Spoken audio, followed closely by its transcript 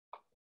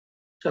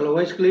चलो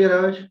voice clear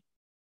आवे छे?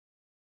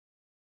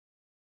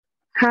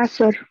 हाँ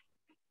सर।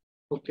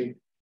 ओके,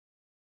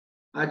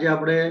 आज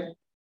આપણે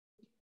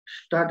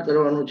સ્ટાર્ટ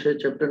કરવાનું છે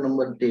ચેપ્ટર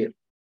નંબર 13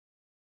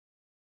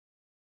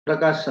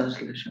 પ્રકાશ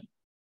સંશ્લેષણ.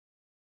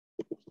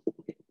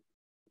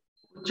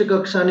 ઉચ્ચ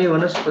કક્ષાની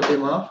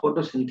વનસ્પતિમાં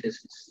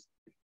ફોટોસિન્થેસિસ.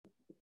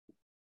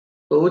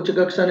 તો ઉચ્ચ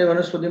કક્ષાની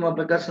વનસ્પતિમાં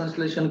પ્રકાશ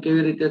સંશ્લેષણ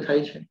કેવી રીતે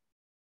થાય છે?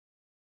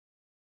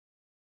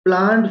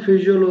 પ્લાન્ટ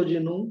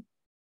ફિઝિયોલોજીનું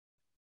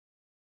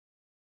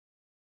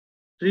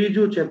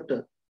ત્રીજું ચેપ્ટર.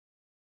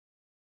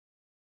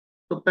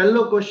 તો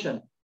પહેલો ક્વેશ્ચન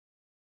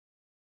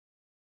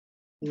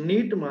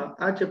નીટમાં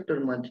આ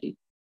ચેપ્ટરમાંથી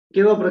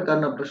કેવા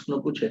પ્રકારના પ્રશ્નો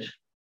પૂછે છે?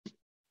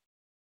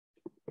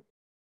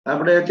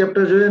 આપણે આ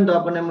ચેપ્ટર જોઈએ ને તો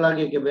આપણને એમ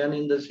લાગે કે ભાઈ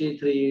આની અંદર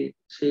C3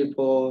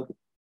 C4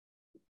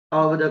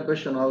 આવા બધા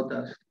ક્વેશ્ચન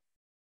આવતા હશે,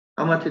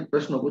 આમાંથી જ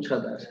પ્રશ્નો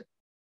પૂછાતા હશે.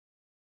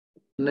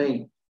 નહીં,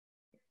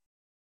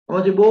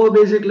 આમાંથી બહુ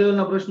બેઝિક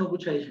લેવલના પ્રશ્નો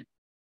પૂછાય છે.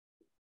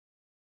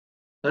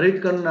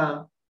 હરિતકણના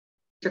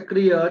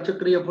ચક્રીય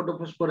અચક્રીય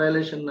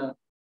ફોટોફોસ્ફોરાયલેશનના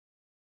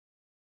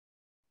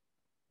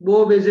બહુ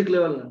બેઝિક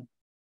લેવલના,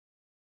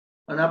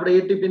 અને આપણે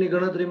એટીપી ની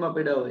ગણતરીમાં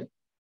પડ્યા હોય.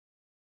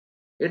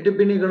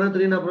 એટીપી ની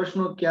ગણતરીના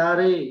પ્રશ્નો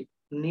ક્યારેય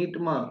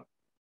નીટમાં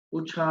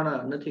પૂછાણા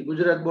નથી.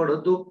 ગુજરાત બોર્ડ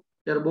હતું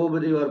ત્યારે બહુ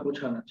બધી વાર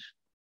પૂછાણા છે.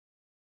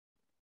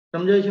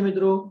 સમજાય છે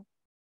મિત્રો?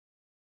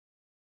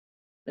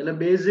 એટલે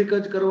બેઝિક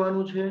જ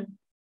કરવાનું છે.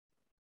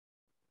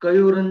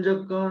 કયું રંજક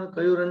કણ,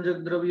 કયું રંજક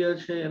દ્રવ્ય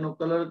છે, એનો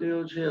કલર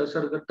કયો છે,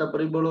 અસર કરતા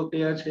પરિબળો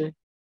કયા છે,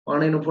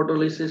 પાણીનું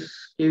ફોટોલિસિસ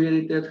કેવી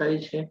રીતે થાય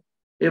છે,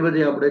 એ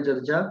બધી આપણે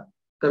ચર્ચા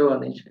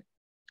કરવાની છે.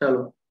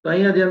 ચાલો, તો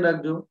અહીંયા ધ્યાન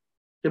રાખજો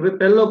કે ભાઈ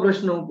પહેલો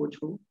પ્રશ્ન હું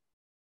પૂછું,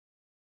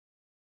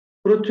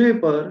 પૃથ્વી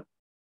પર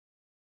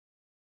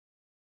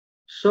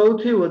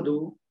સૌથી વધુ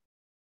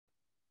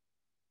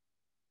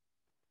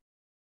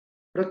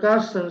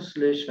પ્રકાશ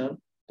સંશ્લેષણ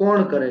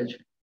કોણ કરે છે?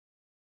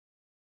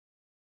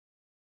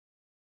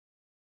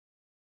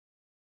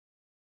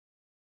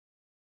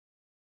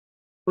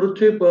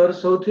 પૃથ્વી પર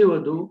સૌથી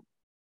વધુ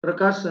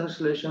પ્રકાશ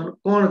સંશ્લેષણ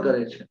કોણ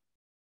કરે છે?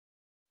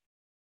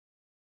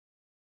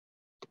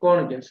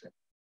 કોણ કહેશે?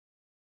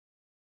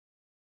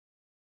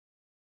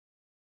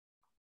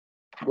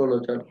 બોલો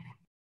ચાલો.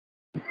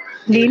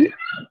 લીલ.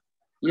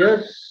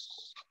 યસ,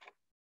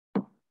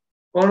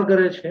 કોણ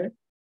કરે છે?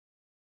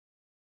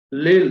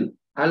 લીલ,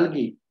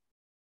 આલ્ગી.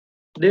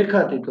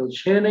 દેખાતી તો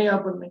છે નહીં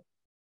આપણને,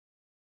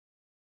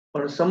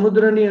 પણ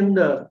સમુદ્રની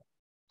અંદર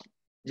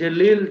જે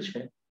લીલ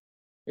છે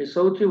એ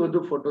સૌથી વધુ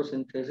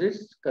ફોટોસિન્થેસિસ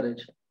કરે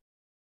છે.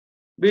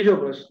 બીજો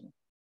પ્રશ્ન,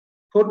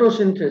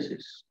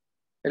 ફોટોસિન્થેસિસ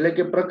એટલે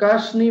કે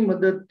પ્રકાશની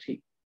મદદથી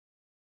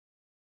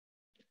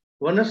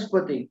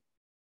વનસ્પતિ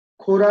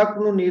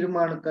ખોરાકનું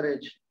નિર્માણ કરે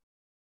છે.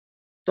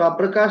 તો આ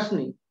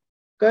પ્રકાશની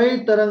કઈ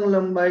તરંગ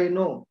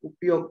લંબાઈનો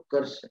ઉપયોગ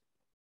કરશે?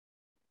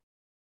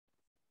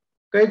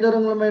 કઈ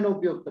તરંગ લંબાઈનો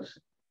ઉપયોગ કરશે?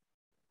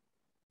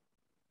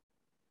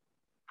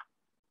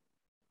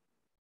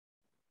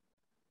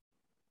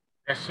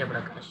 દ્રશ્ય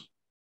પ્રકાશ.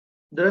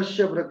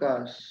 દ્રશ્ય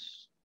પ્રકાશ.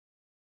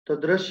 તો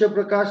દ્રશ્ય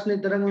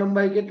પ્રકાશની તરંગ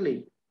લંબાઈ કેટલી?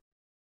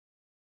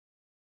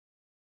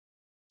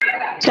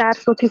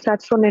 400 થી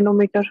 700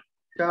 નેનોમીટર.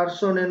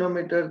 400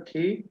 નેનોમીટર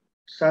થી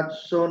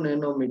 700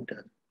 નેનોમીટર.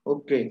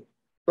 ઓકે,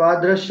 તો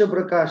આ દ્રશ્ય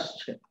પ્રકાશ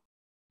છે.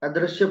 આ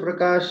દ્રશ્ય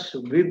પ્રકાશ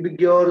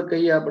વિબગ્યોર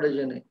કહીએ આપણે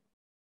જેને,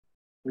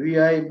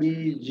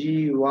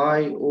 VIBGYOR,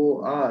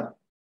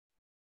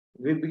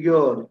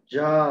 વિબગ્યોર.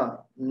 જા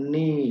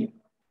ની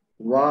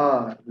વા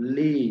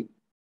લી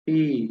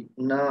પી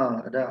ના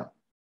રા.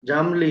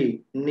 જાંબલી,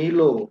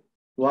 નીલો,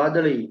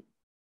 વાદળી,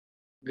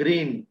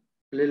 ગ્રીન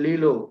એટલે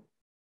લીલો,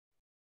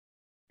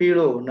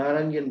 પીળો,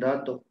 નારંગી,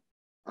 રાતો.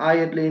 આ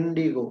એટલે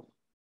ઇન્ડિગો,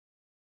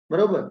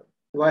 બરોબર.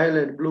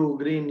 Violet, blue,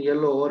 green,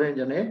 yellow, orange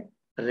અને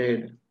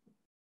રેડ.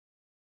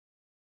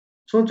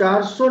 શું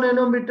 400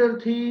 નેનોમીટર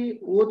થી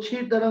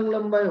ઓછી તરંગ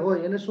લંબાઈ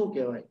હોય એને શું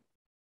કહેવાય?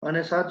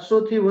 અને 700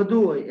 થી વધુ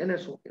હોય એને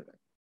શું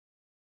કહેવાય?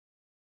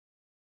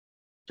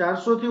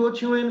 400 થી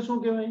ઓછી હોય એને શું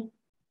કહેવાય?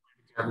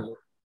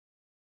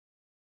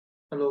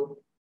 હેલો,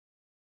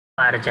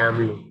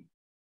 પારજાંબલી.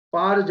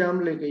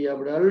 પારજાંબલી કહીએ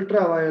આપણે,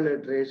 અલ્ટ્રા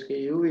વાયોલેટ રેસ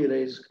કહીએ, યુવી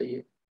રેસ કહીએ.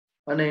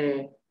 અને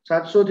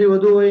 700 થી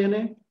વધુ હોય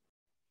એને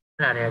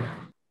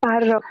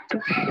પારરક્ત.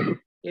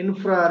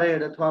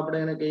 ઇન્ફ્રારેડ, અથવા આપણે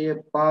એને કહીએ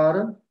પાર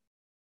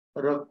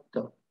રક્ત.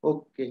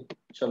 ઓકે,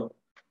 ચલો.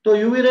 તો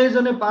યુવી રેઝ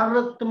અને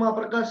પારરક્તમાં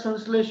પ્રકાશ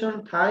સંશ્લેષણ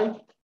થાય?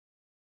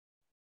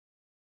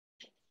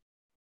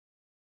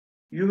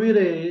 યુવી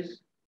રેઝ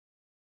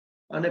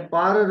અને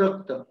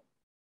પારરક્ત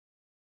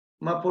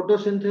માં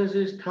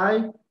ફોટોસિન્થેસિસ થાય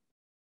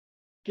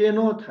કે ન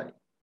થાય?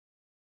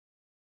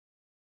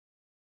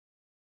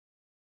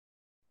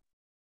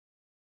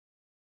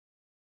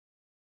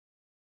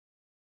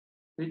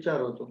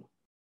 વિચારો તો.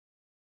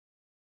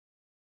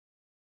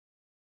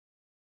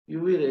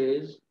 યુવી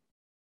રેઝ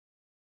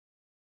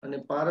અને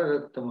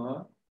પારરક્તમાં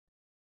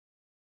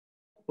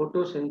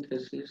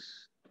ફોટોસિન્થેસિસ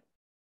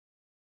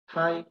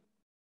થાય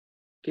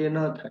કે ન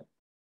થાય?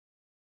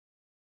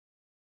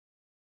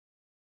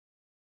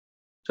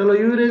 ચલો,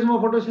 યુવી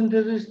રેઝમાં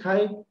ફોટોસિન્થેસિસ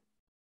થાય.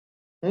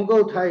 હું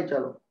કહું થાય,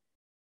 ચાલો.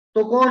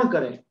 તો કોણ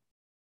કરે?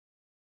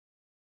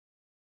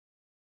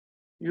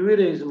 યુવી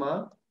રેઝ માં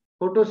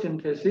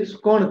ફોટોસિન્થેસિસ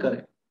કોણ કરે?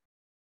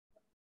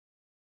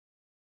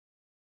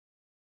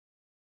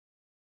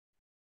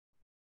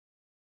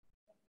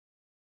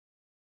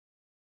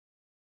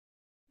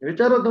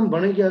 વિચારો, તમે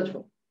ભણી ગયા છો.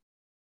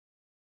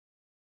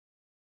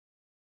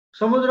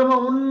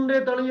 સમુદ્રમાં ઊંડે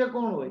તળિયે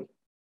કોણ હોય?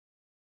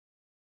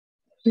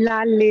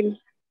 લાલ લીલ.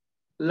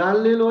 લાલ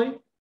લીલ હોય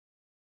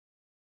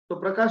તો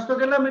પ્રકાશ તો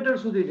કેટલા મીટર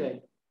સુધી જાય?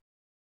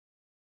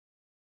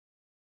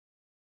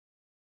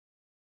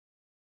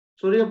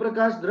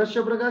 સૂર્યપ્રકાશ,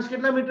 દ્રશ્ય પ્રકાશ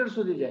કેટલા મીટર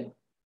સુધી જાય?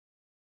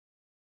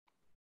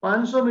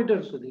 500 મીટર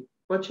સુધી.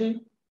 પછી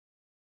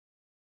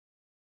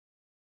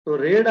તો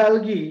રેડ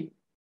આલ્ગી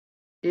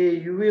એ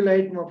યુવી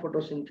લાઇટમાં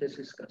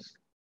ફોટોસિન્થેસિસ કરશે.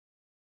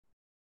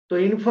 તો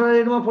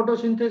ઇન્ફ્રારેડમાં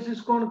ફોટોસિન્થેસિસ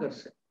કોણ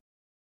કરશે?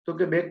 તો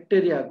કે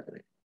બેક્ટેરિયા કરે.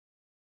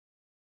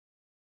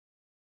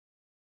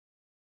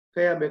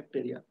 કયા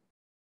બેક્ટેરિયા?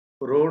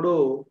 રોડો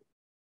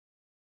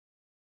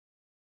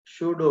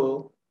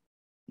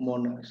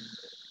સ્યુડોમોનાસ,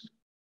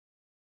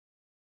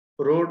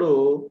 રોડો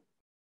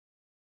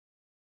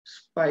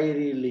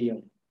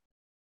સ્પાઇરિલિયમ.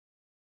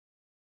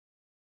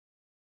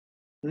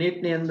 નીટ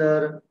ની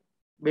અંદર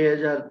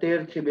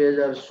 2013 થી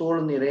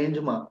 2016 ની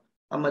રેન્જમાં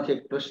આમાંથી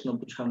એક પ્રશ્ન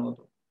પૂછાનો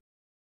હતો.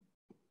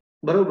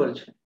 બરોબર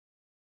છે.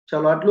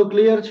 ચાલો, આટલું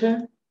ક્લિયર છે.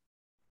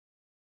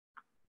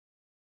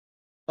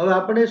 હવે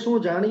આપણે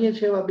શું જાણીએ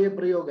છીએ એવા બે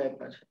પ્રયોગ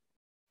આપ્યા છે.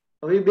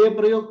 હવે બે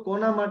પ્રયોગ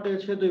કોના માટે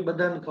છે તો એ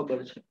બધાને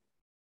ખબર છે.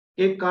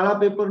 એક કાળા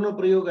પેપરનો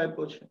પ્રયોગ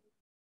આપ્યો છે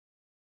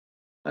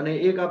અને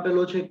એક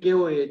આપેલો છે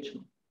KOES.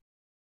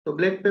 તો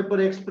બ્લેક પેપર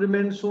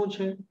એક્સપેરિમેન્ટ શું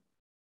છે?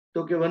 તો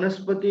કે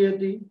વનસ્પતિ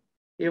હતી,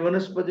 એ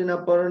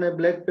વનસ્પતિના પર્ણને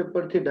બ્લેક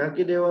પેપર થી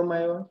ઢાંકી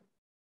દેવામાં આવ્યા.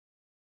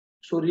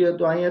 સૂર્ય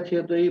તો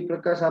અહીંયાથી હતો, એ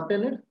પ્રકાશ આપે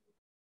ને.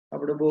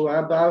 આપણે બહુ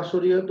આ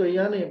સૂર્ય હતો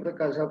અહીંયા ને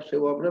પ્રકાશ આપશે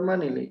એવું આપણે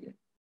માની લઈએ.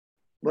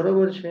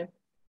 બરોબર છે.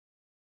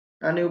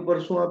 આની ઉપર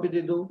શું આપી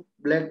દીધું?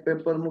 બ્લેક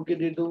પેપર મૂકી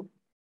દીધું.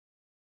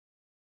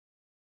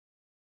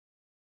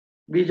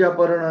 બીજા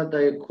પર્ણ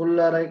હતા એ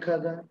ખુલ્લા રાખ્યા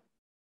હતા.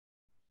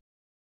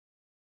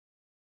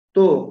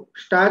 તો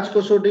સ્ટાર્ચ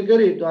કસોટી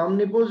કરી તો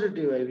આમની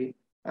પોઝિટિવ આવી,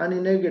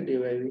 આની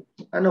નેગેટિવ આવી.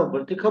 આના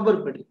ઉપરથી ખબર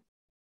પડી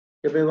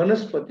કે ભાઈ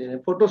વનસ્પતિને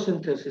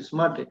ફોટોસિન્થેસિસ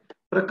માટે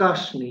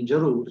પ્રકાશની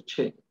જરૂર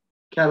છે.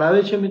 ખ્યાલ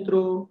આવે છે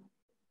મિત્રો?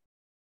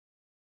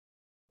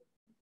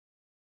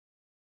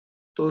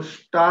 તો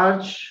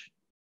સ્ટાર્ચ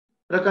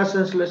પ્રકાશ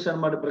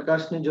સંશ્લેષણ માટે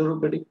પ્રકાશની જરૂર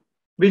પડી.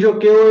 બીજો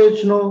KOES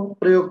નો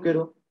પ્રયોગ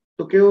કર્યો.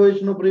 તો KOES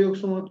નો પ્રયોગ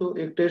શું હતો?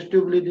 એક ટેસ્ટ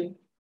ટ્યુબ લીધી,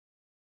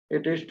 એ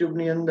ટેસ્ટ ટ્યુબ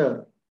ની અંદર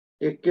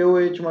એક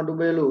KOES માં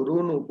ડૂબેલું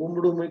રૂનું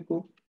પૂમડું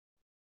મૂક્યું.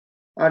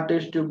 આ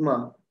ટેસ્ટ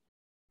ટ્યુબમાં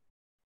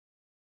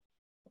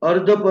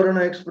અર્ધપર્ણ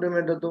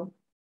એક્સપેરિમેન્ટ હતો,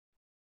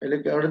 એટલે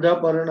કે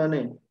અડધા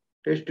પર્ણને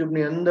ટેસ્ટ ટ્યુબ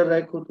ની અંદર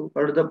રાખ્યું હતું,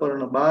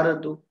 અર્ધપર્ણ બહાર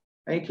હતું.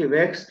 અહીંથી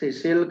વેક્સ થી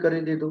સીલ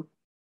કરી દીધું.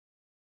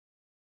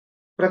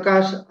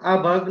 પ્રકાશ આ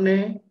ભાગને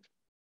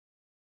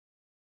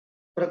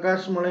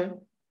પ્રકાશ મળે,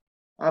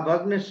 આ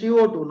ભાગને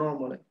CO2 ન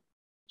મળે.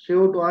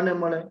 CO2 આને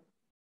મળે.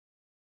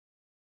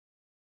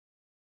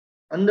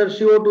 અંદર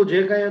CO2 જે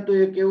કાંઈ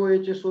હતું એ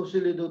KOES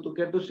શોષી લીધું હતું,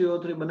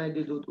 K2CO3 બનાવી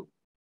દીધું હતું.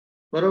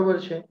 બરોબર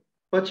છે.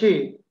 પછી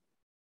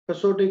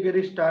કસોટી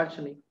કરી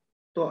સ્ટાર્ચની.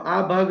 તો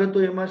આ ભાગ હતો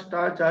એમાં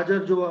સ્ટાર્ચ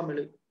હાજર જોવા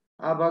મળી,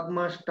 આ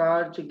ભાગમાં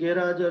સ્ટાર્ચ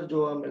ગેરહાજર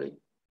જોવા મળી.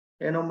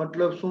 એનો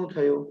મતલબ શું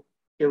થયો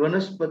કે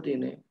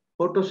વનસ્પતિને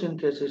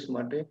ફોટોસિન્થેસિસ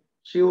માટે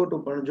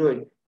CO2 પણ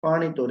જોઈ,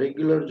 પાણી તો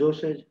રેગ્યુલર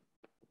જોશે જ.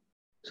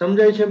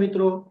 સમજાય છે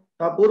મિત્રો?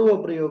 આ પૂર્વ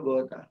પ્રયોગો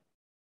હતા.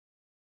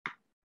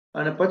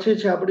 અને પછી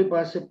છે આપણી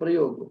પાસે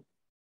પ્રયોગો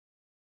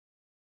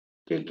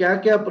કે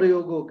કયા કયા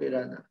પ્રયોગો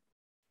કર્યા હતા.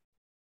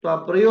 તો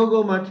આ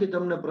પ્રયોગોમાંથી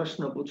તમને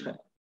પ્રશ્ન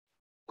પૂછાય.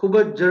 ખૂબ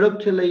જ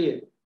ઝડપથી લઈએ.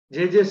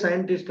 જે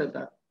સાયન્ટિસ્ટ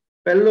હતા.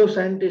 પહેલો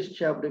સાયન્ટિસ્ટ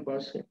છે આપણી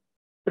પાસે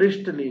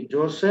પ્રિસ્ટલી,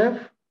 જોસેફ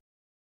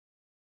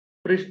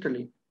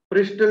પ્રિસ્ટલી.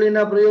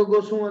 પ્રિસ્ટલીના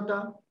પ્રયોગો શું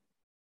હતા?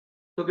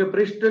 તો કે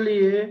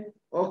પ્રિસ્ટલીએ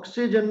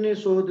ઓક્સિજનની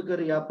શોધ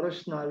કરી. આ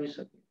પ્રશ્ન આવી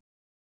શકે.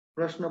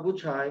 પ્રશ્ન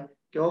પૂછાય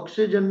કે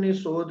ઓક્સિજનની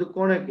શોધ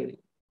કોણે કરી?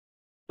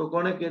 તો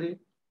કોણે કરી?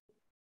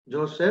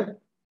 જોસેફ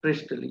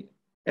પ્રિસ્ટલી.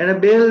 એને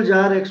બેલ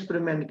જાર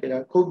એક્સપેરિમેન્ટ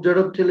કર્યા. ખૂબ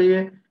ઝડપથી લઈએ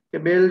કે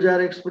બેલ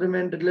જાર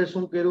એક્સપેરિમેન્ટ એટલે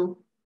શું કર્યું?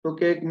 તો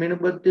કે એક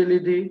મીણબત્તી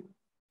લીધી,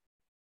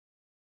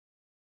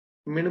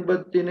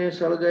 મીણબત્તીને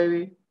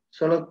સળગાવી,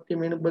 સળગતી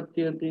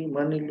મીણબત્તી હતી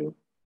માની લો.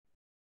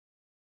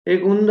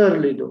 એક ઉંદર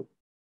લીધો,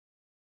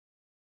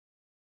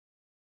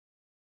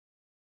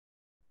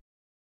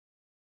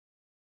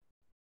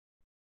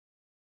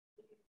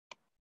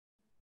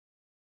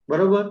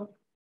 બરોબર,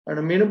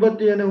 અને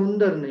મીણબત્તી અને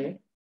ઉંદરને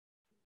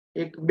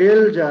એક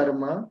બેલ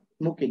જારમાં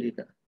મૂકી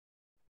દીધા.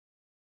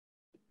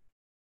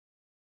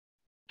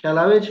 ખ્યાલ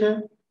આવે છે?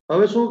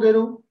 હવે શું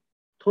કર્યું?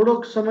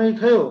 થોડોક સમય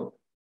થયો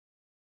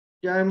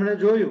ત્યાં એમણે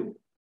જોયું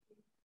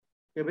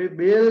કે ભાઈ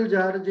બેલ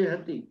જાર જે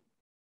હતી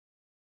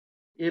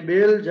એ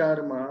બેલ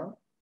જારમાં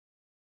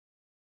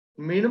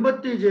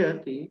મીણબત્તી જે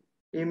હતી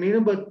એ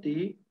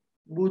મીણબત્તી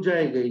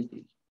બુજાઈ ગઈ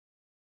હતી.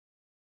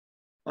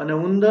 અને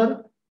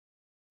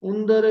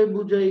ઉંદરે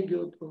બુજાઈ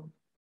ગયો હતો.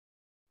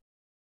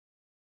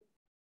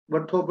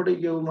 બઠ્ઠો પડી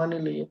ગયો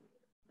માની લઈએ.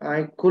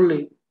 આંખ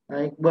ખુલ્લી,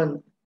 આંખ બંધ.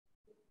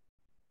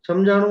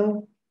 સમજાણું?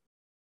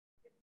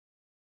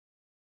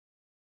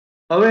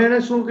 હવે એને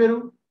શું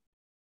કર્યું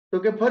તો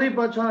કે ફરી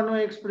પાછો આનો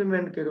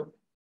એક્સપેરિમેન્ટ કર્યો,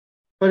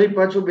 ફરી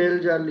પાછું બેલ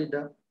જાર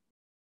લીધા,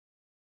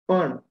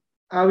 પણ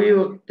આવી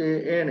વખતે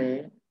એને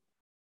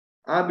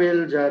આ બેલ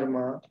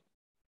જારમાં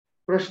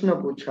પ્રશ્ન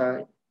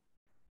પૂછાય,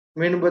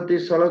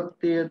 મીણબત્તી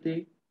સળગતી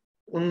હતી,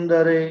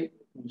 ઉંદરે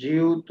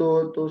જીવતો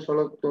હતો,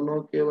 સળગતો ન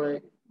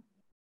કહેવાય,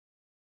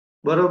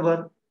 બરોબર,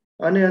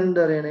 અને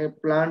અંદર એને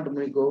પ્લાન્ટ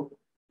મૂક્યો.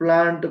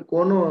 પ્લાન્ટ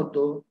કોનો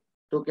હતો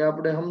તો કે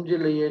આપણે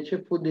સમજી લઈએ છીએ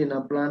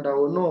ફુદીના પ્લાન્ટ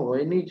આવો ન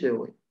હોય, નીચે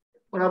હોય,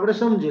 પણ આપણે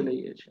સમજી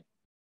લઈએ છીએ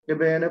કે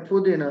ભાઈ એને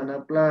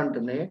ફુદીનાના પ્લાન્ટ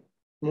ને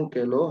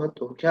મૂકેલો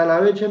હતો. ખ્યાલ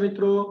આવે છે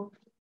મિત્રો?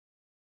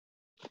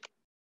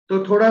 તો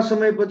થોડા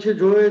સમય પછી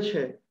જોવે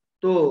છે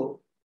તો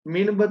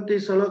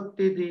મીણબત્તી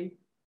સળગતી હતી,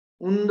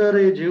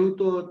 ઉંદરે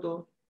જીવતો હતો.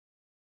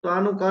 તો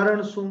આનું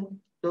કારણ શું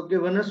તો કે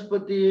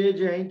વનસ્પતિએ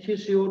જે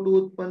અહીંથી CO2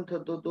 ઉત્પન્ન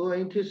થતો હતો,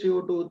 અહીંથી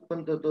CO2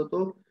 ઉત્પન્ન થતો હતો,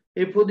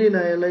 એ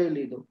ફુદીનાએ લઈ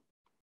લીધો,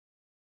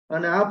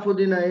 અને આ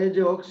ફુદીનાએ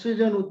જે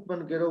ઓક્સિજન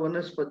ઉત્પન્ન કર્યો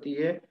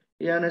વનસ્પતિએ,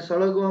 એ આને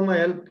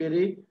સળગવામાં હેલ્પ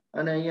કરી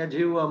અને અહીંયા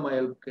જીવવામાં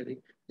હેલ્પ કરી.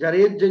 જ્યારે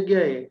એ જ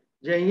જગ્યાએ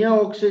જે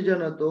અહીંયા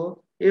ઓક્સિજન હતો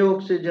એ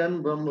ઓક્સિજન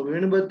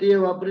મીણબત્તીએ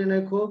વાપરી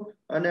નાખ્યો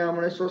અને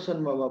આપણે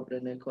શ્વસનમાં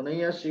વાપરી નાખ્યો, અને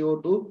અહીંયા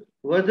CO2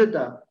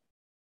 વધતા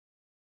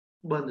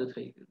બંધ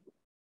થઈ ગયું.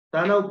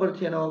 આના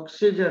ઉપરથી એના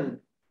ઓક્સિજન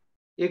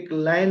એક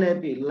લાઈન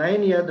આપી.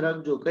 લાઈન યાદ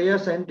રાખજો,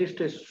 કયા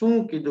સાયન્ટિસ્ટે શું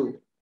કીધું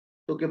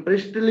તો કે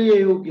પ્રિસ્ટલીએ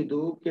એવું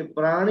કીધું કે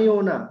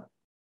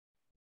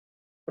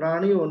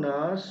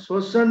પ્રાણીઓના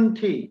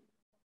શ્વસનથી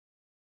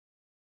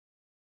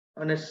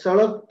અને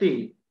સળગતી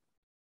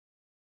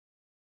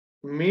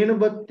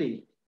મીણબત્તી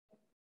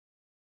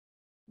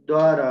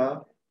દ્વારા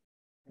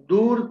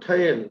દૂર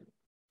થયેલ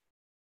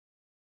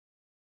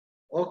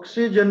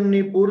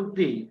ઓક્સિજનની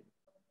પૂર્તિ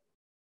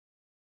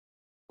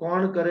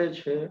કોણ કરે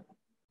છે?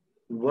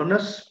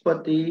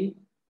 વનસ્પતિ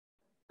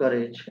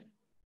કરે છે.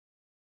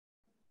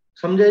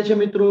 સમજાય છે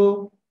મિત્રો?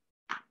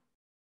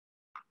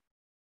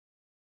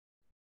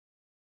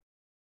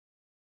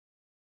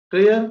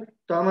 ક્લિયર?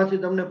 તો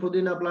આમાંથી તમને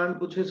ફુદીના પ્લાન્ટ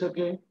પૂછી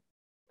શકે,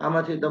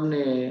 આમાંથી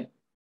તમને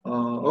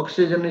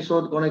ઓક્સિજનની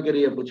શોધ કોણે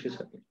કરી એ પૂછી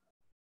શકે.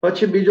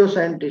 પછી બીજો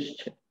સાયન્ટિસ્ટ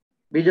છે,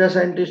 બીજા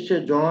સાયન્ટિસ્ટ છે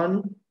જ્હોન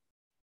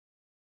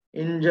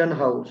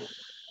ઇન્જનહાઉસ.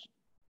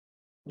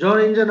 જ્હોન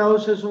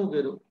ઇન્જનહાઉસે શું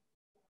કર્યું?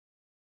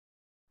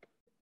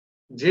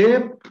 જે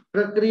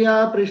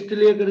પ્રક્રિયા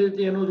પ્રિસ્ટલીએ કરી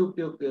હતી એનો જ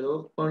ઉપયોગ કર્યો,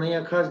 પણ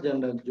અહીંયા ખાસ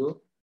ધ્યાન રાખજો,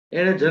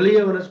 એને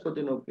જલીય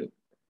વનસ્પતિનો ઉપયોગ.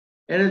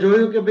 એને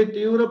જોયું કે ભાઈ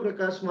તીવ્ર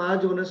પ્રકાશમાં આ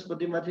જ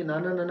વનસ્પતિમાંથી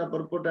નાના નાના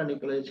પરપોટા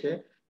નીકળે છે,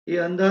 એ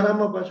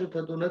અંધારામાં પાછું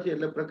થતું નથી,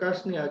 એટલે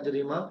પ્રકાશની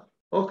હાજરીમાં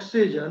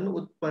ઓક્સિજન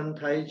ઉત્પન્ન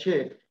થાય છે.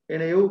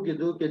 એને એવું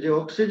કીધું કે જે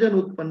ઓક્સિજન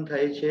ઉત્પન્ન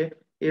થાય છે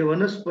એ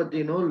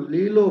વનસ્પતિનો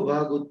લીલો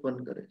ભાગ ઉત્પન્ન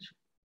કરે છે.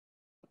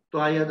 તો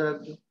આ યાદ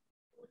રાખજો.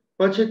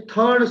 પછી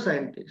થર્ડ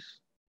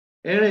સાયન્ટિસ્ટ,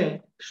 એણે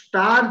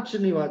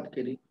સ્ટાર્ચની વાત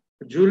કરી,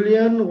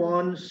 જુલિયન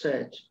વોન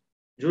સેચ.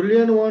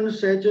 જુલિયન વોન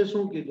સેચે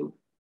શું કીધું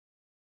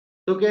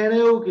તો કે એને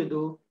એવું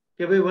કીધું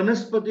કે ભાઈ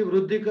વનસ્પતિ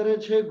વૃદ્ધિ કરે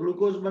છે,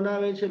 ગ્લુકોઝ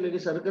બનાવે છે, એટલે કે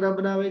શર્કરા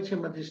બનાવે છે,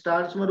 એમાંથી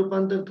સ્ટાર્ચમાં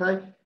રૂપાંતર થાય,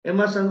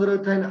 એમાં સંગ્રહ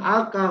થાય,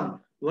 આ કામ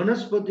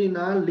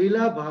વનસ્પતિના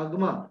લીલા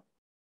ભાગમાં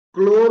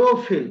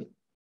ક્લોરોફિલ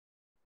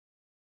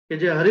કે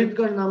જે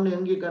હરિતકણ નામની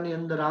અંગિકાની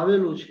અંદર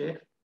આવેલું છે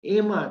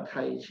એમાં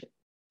થાય છે.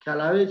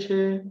 ખ્યાલ આવે છે?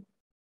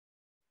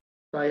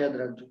 તો આ યાદ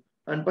રાખજો.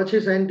 અને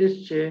પછી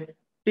સાયન્ટિસ્ટ છે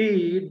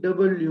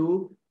TW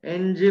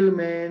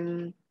એન્જિલમેન,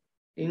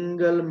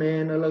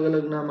 ઇંગલમેન, અલગ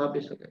અલગ નામ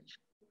આપી શકાય છે.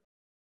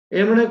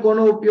 એમણે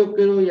કોનો ઉપયોગ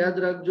કર્યો? યાદ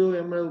રાખજો,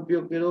 એમણે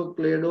ઉપયોગ કર્યો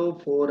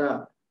ક્લેડોફોરા.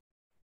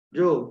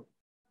 જો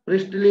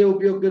પ્રિસ્ટલીએ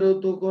ઉપયોગ કર્યો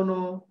તો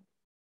કોનો?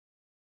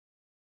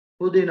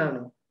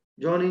 ફુદીનાનો.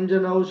 જ્હોન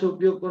ઇન્જનહાઉસે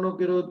ઉપયોગ કોનો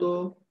કર્યો તો?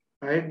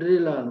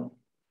 હાઇડ્રીલાનો.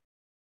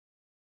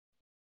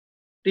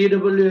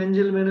 TW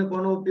એન્જિલમેને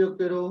કોનો ઉપયોગ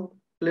કર્યો?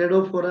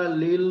 ક્લેડોફોરા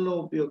લીલનો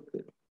ઉપયોગ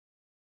કર્યો.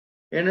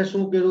 એને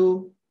શું કર્યું?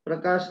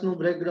 પ્રકાશનું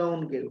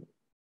બ્રેકડાઉન કર્યું.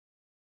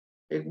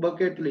 એક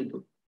બકેટ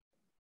લીધું,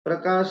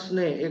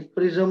 પ્રકાશને એક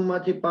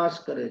પ્રિઝમમાંથી પાસ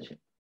કરે છે,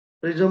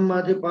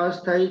 પ્રિઝમમાંથી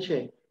પાસ થાય છે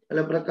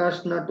એટલે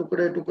પ્રકાશના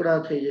ટુકડે ટુકડા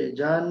થઈ જાય,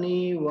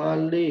 જાની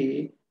વાલી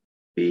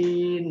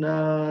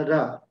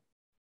પીનારા.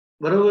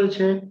 બરોબર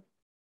છે?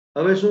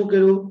 હવે શું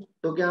કર્યું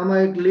તો કે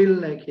આમાં એક લીલ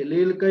નાખી.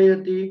 લીલ કઈ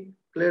હતી?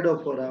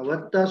 ક્લેડોફોરા.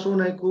 વધતા શું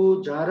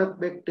નાખ્યું? જારક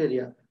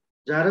બેક્ટેરિયા.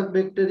 જારક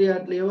બેક્ટેરિયા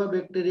એટલે એવા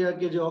બેક્ટેરિયા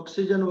કે જે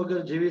ઓક્સિજન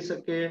વગર જીવી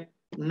શકે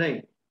નહીં.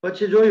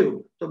 પછી જોયું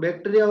તો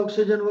બેક્ટેરિયા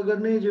ઓક્સિજન વગર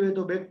નહીં જીવે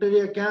તો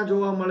બેક્ટેરિયા ક્યાં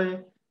જોવા મળે?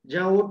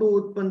 જ્યાં O2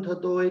 ઉત્પન્ન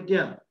થતો હોય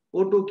ત્યાં.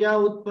 O2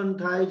 ક્યાં ઉત્પન્ન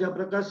થાય? જ્યાં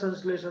પ્રકાશ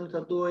સંશ્લેષણ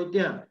થતું હોય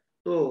ત્યાં.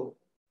 તો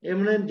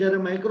એમણે જ્યારે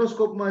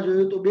માઇક્રોસ્કોપમાં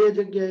જોયું તો બે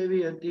જગ્યા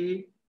એવી હતી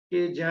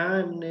કે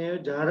જ્યાં એમને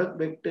જારક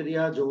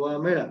બેક્ટેરિયા જોવા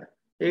મળ્યા.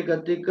 એક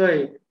હતી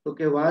કઈ તો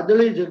કે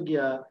વાદળી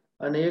જગ્યા,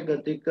 અને એક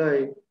હતી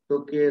કઈ તો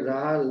કે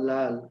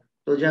લાલ.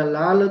 તો જ્યાં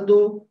લાલ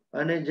હતું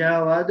અને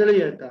જ્યાં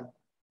વાદળી હતા,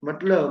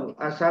 મતલબ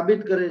આ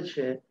સાબિત કરે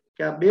છે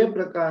કે આ બે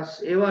પ્રકાશ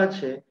એવા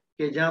છે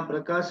કે જ્યાં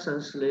પ્રકાશ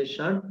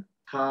સંશ્લેષણ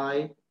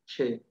થાય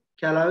છે.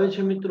 ખ્યાલ આવે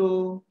છે મિત્રો?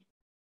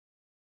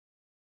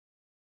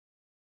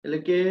 એટલે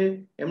કે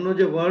એમનો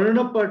જે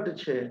વર્ણપટ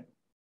છે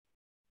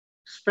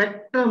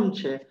સ્પેક્ટ્રમ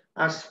છે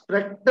આ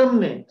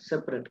સ્પેક્ટ્રમને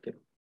સેપરેટ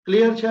કર્યું.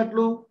 ક્લિયર છે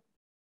આટલું?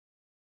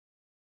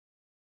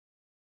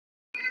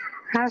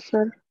 હા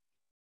સર.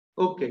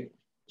 ઓકે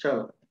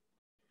ચાલો.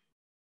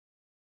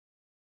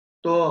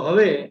 તો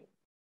હવે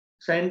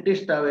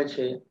સાયન્ટિસ્ટ આવે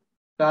છે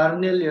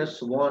કાર્નેલિયસ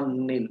વોન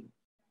નીલ.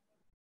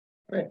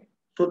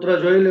 સૂત્ર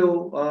જોઈ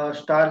લેવું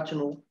સ્ટાર્ચ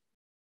નું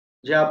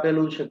જે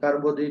આપેલું છે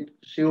કાર્બોદિત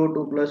CO2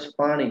 પ્લસ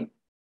પાણી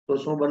તો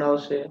શું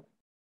બનાવશે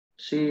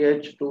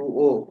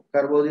CH2O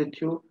કાર્બોદિત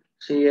થયું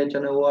CH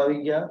અને O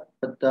આવી ગયા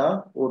બધા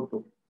O2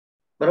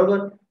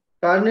 બરોબર.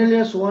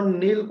 કાર્નેલિયસ વોન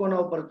નીલ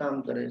કોના ઉપર કામ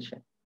કરે છે?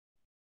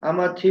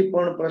 આમાંથી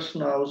પણ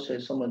પ્રશ્ન આવશે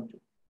સમજજો.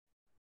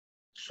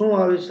 શું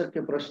આવી શકે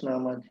પ્રશ્ન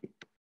આમાંથી?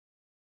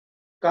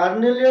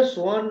 કાર્નેલિયસ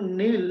વોન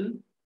નીલ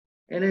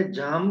એને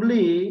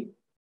જાંબલી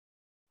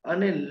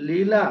અને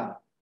લીલા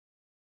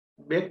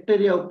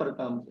બેક્ટેરિયા ઉપર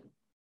કામ કર્યું.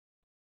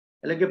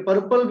 એટલે કે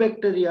પર્પલ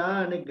બેક્ટેરિયા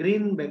અને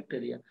ગ્રીન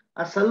બેક્ટેરિયા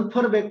આ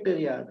સલ્ફર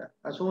બેક્ટેરિયા હતા.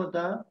 આ શું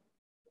હતા?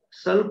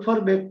 સલ્ફર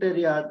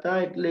બેક્ટેરિયા હતા.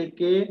 એટલે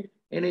કે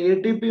એને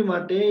એટીપી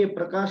માટે એ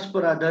પ્રકાશ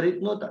પર આધારિત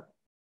નહોતા.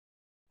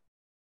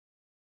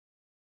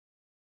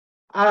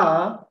 આ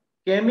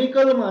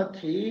કેમિકલ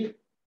માંથી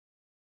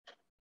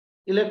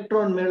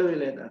ઇલેક્ટ્રોન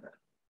મેળવી લેતા હતા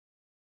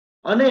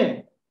અને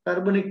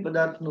કાર્બનિક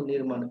પદાર્થનું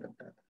નિર્માણ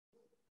કરતા હતા.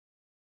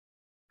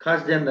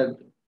 ખાસ ધ્યાન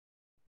રાખજો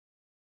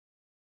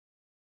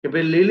કે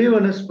ભાઈ લીલી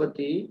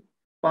વનસ્પતિ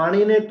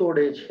પાણીને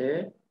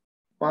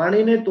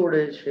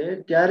તોડે છે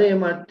ત્યારે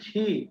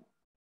એમાંથી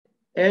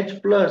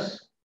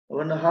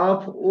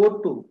H+1/2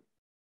 O2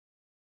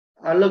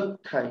 અલગ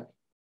થાય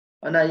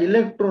અને આ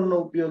ઇલેક્ટ્રોનનો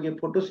ઉપયોગ એ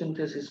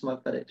ફોટોસિન્થેસિસમાં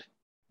કરે છે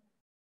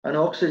અને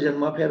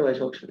ઓક્સિજનમાં ફેરવાય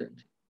છે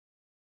ઓક્સિજનથી.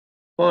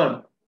 પણ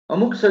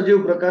અમુક સજીવ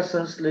પ્રકાશ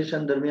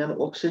સંશ્લેષણ દરમિયાન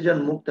ઓક્સિજન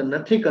મુક્ત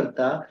નથી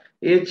કરતા.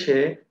 એ છે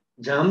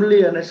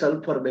જાંબલી અને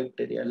સલ્ફર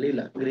બેક્ટેરિયા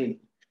લીલા ગ્રીન.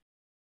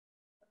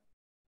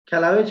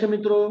 ખ્યાલ આવે છે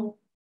મિત્રો?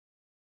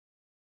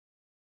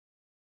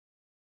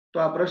 તો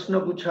આ પ્રશ્ન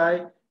પૂછાય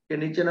કે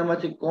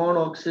નીચેનામાંથી કોણ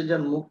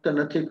ઓક્સિજન મુક્ત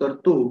નથી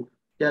કરતું?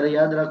 ત્યારે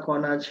યાદ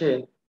રાખવાના છે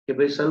કે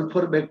ભાઈ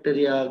સલ્ફર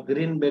બેક્ટેરિયા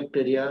ગ્રીન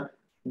બેક્ટેરિયા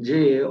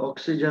જે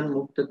ઓક્સિજન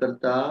મુક્ત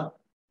કરતા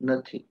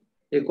નથી.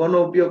 એ કોનો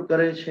ઉપયોગ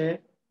કરે છે?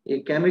 એ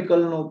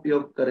કેમિકલનો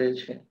ઉપયોગ કરે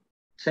છે.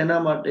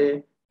 શેના માટે?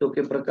 તો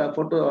કે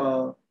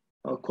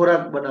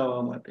ખોરાક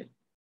બનાવવા માટે.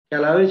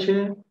 ખ્યાલ આવે છે?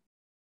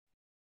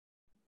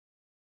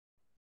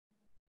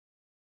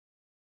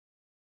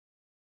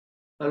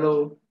 હેલો.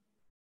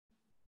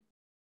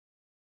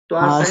 તો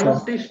આ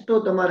સાયન્ટિસ્ટો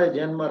તમારે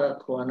ધ્યાનમાં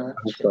રાખવાના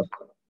છે.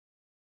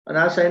 અને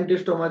આ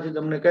સાયન્ટિસ્ટોમાંથી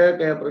તમને કયા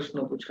કયા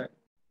પ્રશ્નો પૂછાય?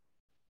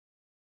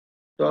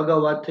 તો અગાઉ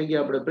વાત થઈ ગઈ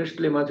આપણે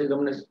પ્રિસ્ટલીમાંથી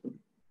તમને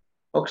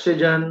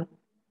ઓક્સિજન,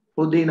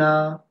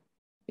 પુદીના,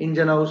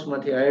 ઇન્જન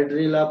હાઉસમાંથી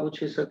હાઇડ્રીલા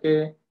પૂછી શકે.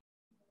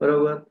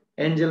 બરોબર.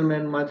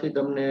 એન્જલમેન માંથી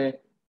તમને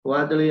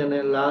વાદળી અને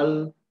લાલ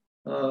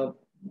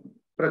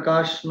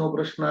પ્રકાશનો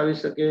પ્રશ્ન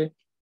આવી શકે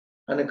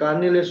અને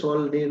કાર્નેલિયસ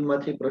વોન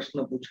નીલમાંથી પ્રશ્ન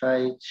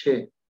પૂછાય છે.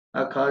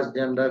 આ ખાસ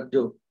ધ્યાન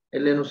રાખજો.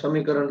 એટલે એનું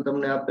સમીકરણ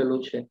તમને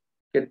આપેલું છે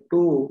કે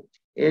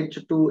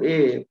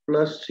 2H2A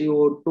plus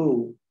CO2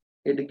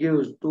 it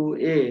gives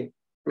 2A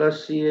plus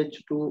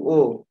CH2O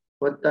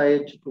વત્તા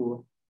H2O.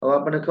 હવે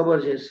આપણને ખબર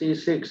છે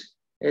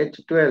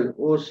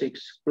C6H12O6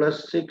 plus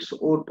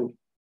 6O2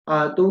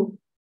 આ હતું.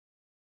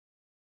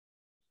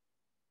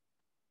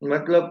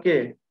 મતલબ કે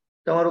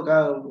તમારું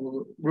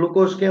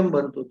ગ્લુકોઝ કેમ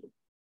બનતું હતું?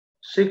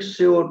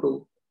 6CO2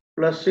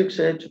 plus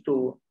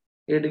 6H2O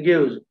it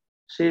gives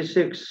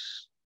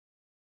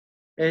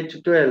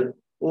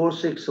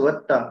C6H12O6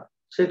 વત્તા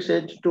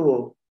 6H2O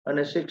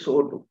અને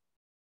 6O2.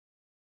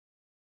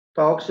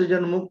 તો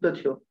ઓક્સિજન મુક્ત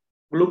થયો,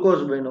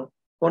 ગ્લુકોઝ બન્યો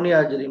કોની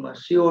હાજરીમાં?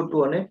 CO2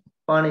 અને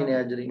પાણીની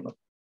હાજરીમાં.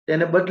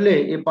 તેને બદલે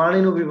એ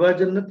પાણીનું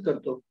વિભાજન નથી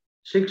કરતો.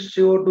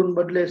 6CO2 ને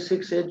બદલે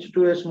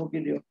 6H2S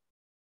મૂકી દો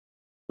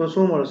તો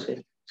શું મળશે?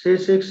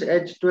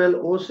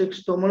 C6H12O6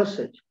 તો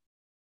મળશે જ.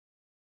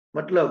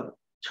 મતલબ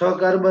 6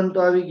 કાર્બન તો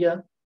આવી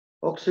ગયા,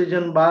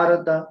 ઓક્સિજન 12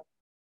 હતા.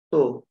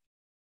 તો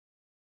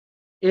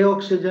એ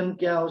ઓક્સિજન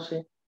ક્યાં આવશે?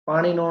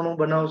 પાણીનો અણુ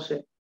બનાવશે.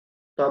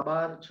 તો આ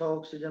 12 6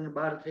 ઓક્સિજન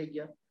 12 થઈ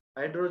ગયા.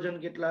 હાઇડ્રોજન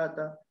કેટલા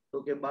હતા? તો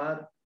કે 12.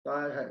 તો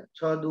આ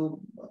 6 દુ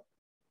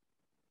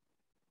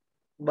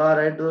 12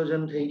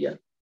 હાઇડ્રોજન થઈ ગયા.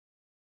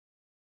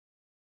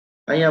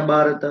 અહીંયા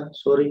 12 હતા,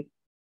 સોરી,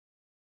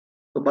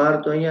 તો 12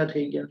 તો અહીંયા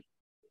થઈ ગયા.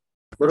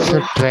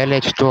 બરોબર.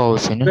 12H2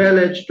 આવશે ને?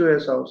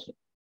 12H2S આવશે.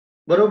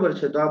 બરોબર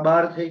છે. તો આ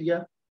 12 થઈ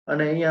ગયા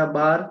અને અહીંયા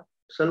 12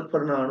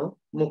 સલ્ફરના અણુ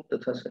મુક્ત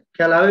થશે.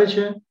 ખ્યાલ આવે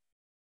છે?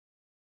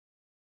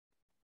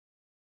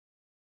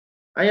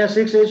 અહીંયા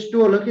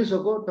 6H2O લખી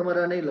શકો,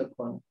 તમારે નહીં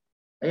લખવાનું.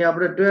 અહીંયા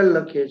આપણે 12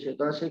 લખીએ છીએ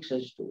તો આ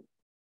 6H2O.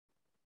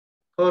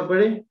 ખબર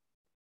પડી?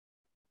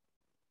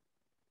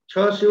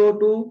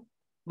 6CO2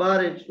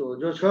 12H2O.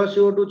 જો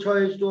 6CO2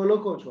 6H2O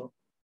લખો છો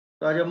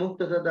તો આજે મુક્ત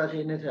થતા છે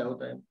નથી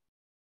આવતા એમ.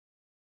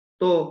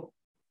 તો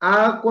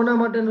આ કોના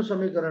માટેનું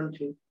સમીકરણ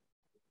થયું?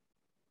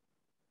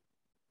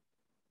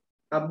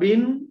 આ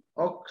બિન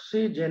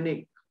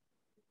ઓક્સિજેનિક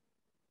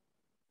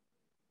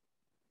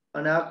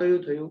અને આ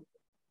કયું થયું?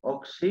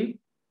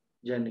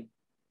 ઓક્સિજેનિક.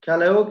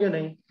 ખ્યાલ આવ્યો કે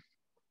નહીં?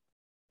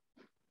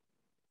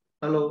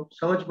 हेलो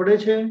समझ पड़े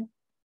छे?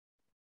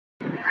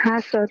 हाँ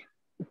सर।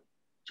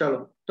 चलो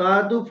तो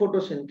आ હતું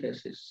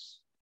ફોટોસિન્થેસિસ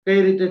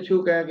કઈ રીતે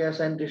થયું કયા કયા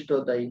સાયન્ટિસ્ટો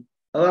હતા ઈ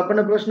હવે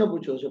આપણને પ્રશ્ન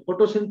પૂછ્યો છે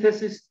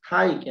ફોટોસિન્થેસિસ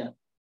થાય ક્યાં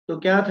તો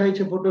ક્યાં થાય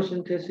છે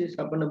ફોટોસિન્થેસિસ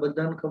આપણને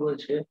બધાને ખબર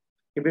છે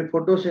કે ભાઈ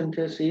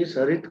ફોટોસિન્થેસિસ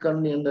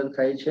હરિતકણની અંદર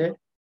થાય છે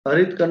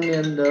હરિતકણની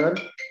અંદર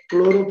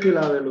ક્લોરોફિલ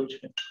આવેલું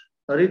છે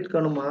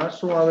હરિતકણમાં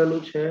શું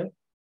આવેલું છે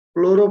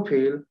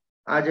ક્લોરોફિલ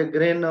આ જે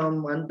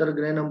ગ્રેનમ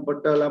આંતરગ્રેનમ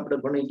પટલ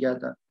આપણે ભણી ગયા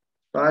હતા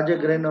તો આ જે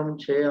ગ્રેનમ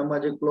છે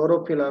આમાં જે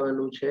ક્લોરોફિલ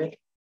આવેલું છે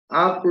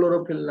આ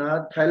ક્લોરોફિલના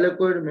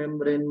થાઇલેકોઇડ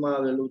મેમ્બ્રેનમાં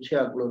આવેલું છે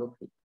આ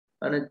ક્લોરોફિલ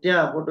અને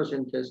ત્યાં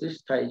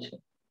ફોટોસિન્થેસિસ થાય છે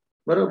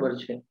બરોબર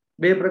છે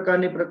બે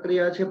પ્રકારની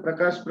પ્રક્રિયા છે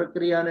પ્રકાશ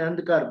પ્રક્રિયા અને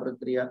અંધકાર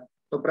પ્રક્રિયા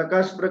તો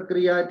પ્રકાશ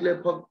પ્રક્રિયા એટલે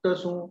ફક્ત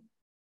શું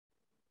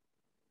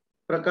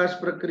પ્રકાશ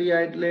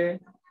પ્રક્રિયા એટલે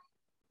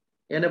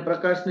એને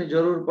પ્રકાશની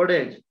જરૂર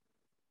પડે જ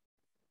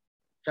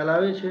ખ્યાલ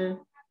આવે છે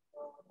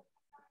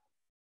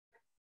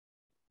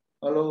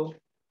हेलो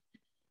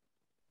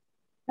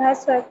हाँ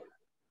सर।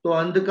 तो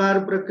अंधकार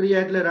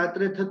प्रक्रिया એટલે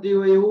રાત્રે થતી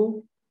હોય એવું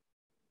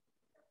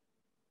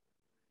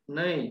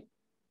નહીં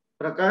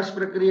પ્રકાશ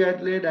પ્રક્રિયા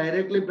એટલે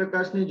ડાયરેક્ટલી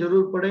પ્રકાશની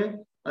જરૂર પડે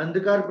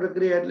અંધકાર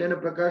પ્રક્રિયા એટલે એને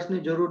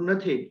પ્રકાશની જરૂર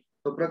નથી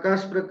તો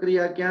પ્રકાશ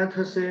પ્રક્રિયા ક્યાં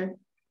થશે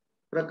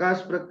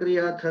પ્રકાશ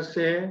પ્રક્રિયા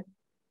થશે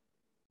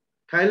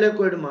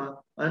થાઇલેકોઇડમાં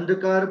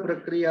અંધકાર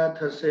પ્રક્રિયા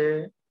થશે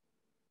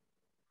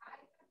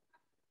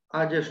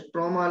આ જે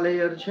સ્ટ્રોમા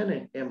લેયર છે ને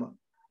એમાં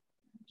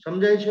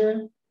સમજાય છે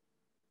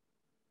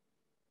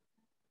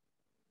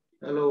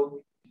હેલો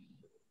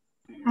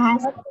हाँ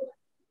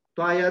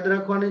તો આ યાદ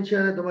રાખવાની છે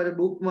અને તમારી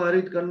બુકમાં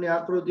હરિતકણની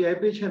આકૃતિ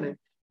આપી છે ને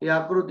એ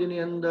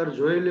આકૃતિની અંદર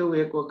જોઈ લેવું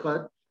એક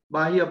વખત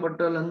બાહ્ય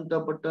પટલ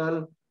અંતઃપટલ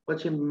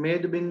પછી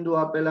મેદબિંદુ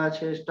આપેલા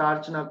છે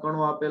સ્ટાર્ચના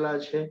કણો આપેલા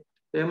છે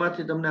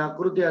એમાંથી તમને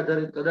આકૃતિ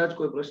આધારિત કદાચ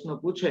કોઈ પ્રશ્ન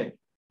પૂછે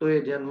તો એ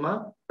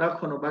ધ્યાનમાં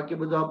રાખવાનો બાકી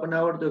બધું આપણને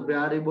આવડતું હોય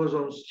આ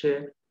રિબોઝોમ્સ છે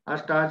આ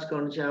સ્ટાર્ચ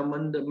કણ છે આ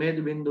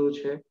મેદબિંદુ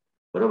છે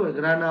બરોબર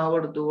ગ્રાના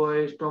આવડતું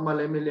હોય સ્ટ્રોમા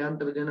લેમિલી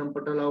આંતરગ્રેનમ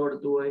પટલ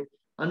આવડતું હોય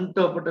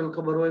અંતઃપટલ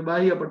ખબર હોય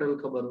બાહ્ય પટલ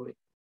ખબર હોય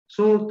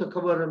શું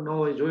ખબર ન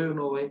હોય જોયું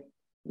ન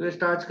હોય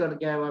સ્ટાર્ચ કણ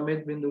ક્યાં આવ્યા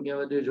મેદબિંદુ ક્યાં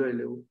આવ્યા તે જોઈ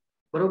લેવું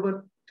બરોબર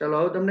ચાલો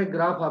હવે તમને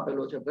ગ્રાફ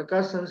આપેલો છે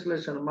પ્રકાશ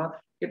સંશ્લેષણમાં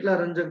કેટલા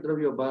રંજક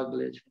દ્રવ્યો ભાગ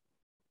લે છે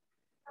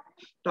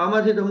તો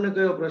આમાંથી તમને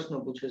કયો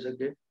પ્રશ્ન પૂછી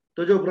શકે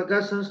તો જો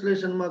પ્રકાશ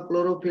સંશ્લેષણમાં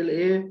ક્લોરોફિલ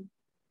એ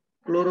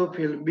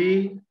ક્લોરોફિલ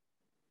બી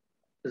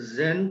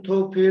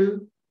ઝેન્થોફિલ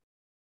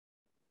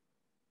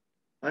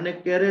અને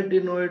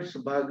કેરેટિનોઇડ્સ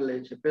ભાગ લે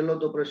છે પહેલો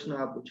તો પ્રશ્ન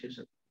આ પૂછી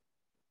શકે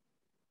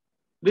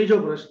બીજો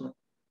પ્રશ્ન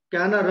કે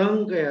આના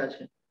રંગ કયા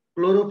છે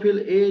ક્લોરોફિલ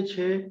એ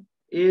છે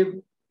એ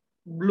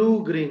બ્લુ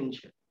ગ્રીન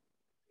છે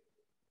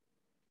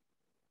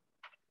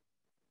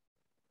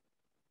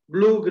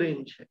બ્લુ ગ્રીન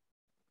છે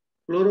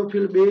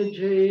ક્લોરોફિલ બે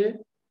છે એ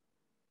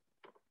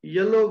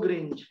યલો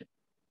ગ્રીન છે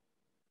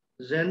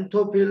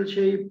ઝેન્થોફિલ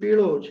છે એ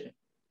પીળો છે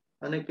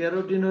અને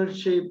કેરોટિનોઇડ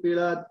છે એ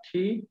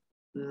પીળાથી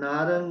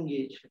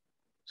નારંગી છે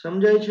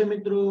સમજાય છે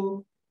મિત્રો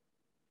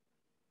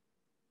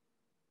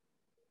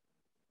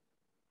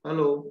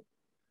હેલો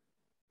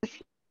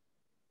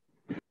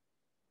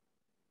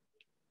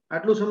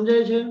આટલું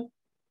સમજાય છે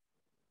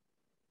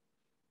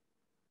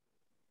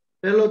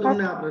પહેલો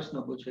તમને આ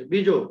પ્રશ્ન પૂછે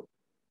બીજો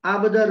આ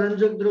બધા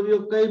રંજક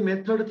દ્રવ્યો કઈ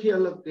મેથડ થી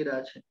અલગ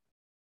કર્યા છે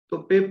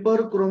તો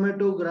પેપર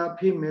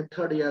ક્રોમેટોગ્રાફી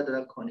મેથડ યાદ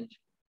રાખવાની છે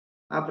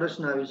આ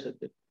પ્રશ્ન આવી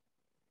શકે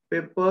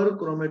પેપર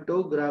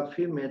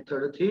ક્રોમેટોગ્રાફી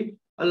મેથડ થી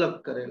અલગ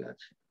કરેલા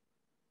છે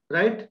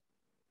રાઈટ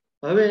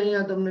હવે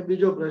અહીંયા તમને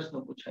બીજો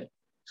પ્રશ્ન પૂછાય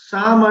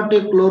શા માટે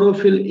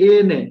ક્લોરોફિલ એ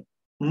ને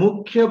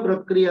મુખ્ય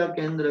પ્રક્રિયા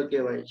કેન્દ્ર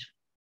કહેવાય છે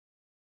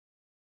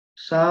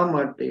શા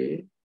માટે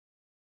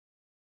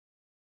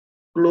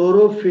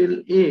ક્લોરોફિલ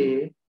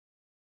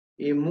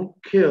એ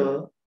મુખ્ય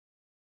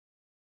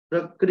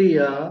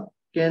પ્રક્રિયા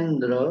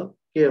કેન્દ્ર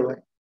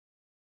કહેવાય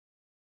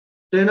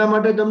તો એના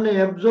માટે તમને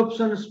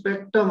એબ્ઝોર્પ્શન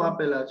સ્પેક્ટ્રમ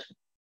આપેલા છે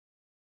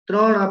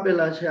ત્રણ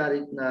આપેલા છે આ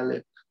રીતના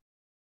આલેખ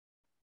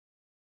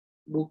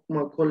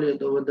બુકમાં ખોલીએ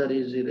તો વધારે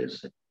ઈઝી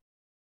રહેશે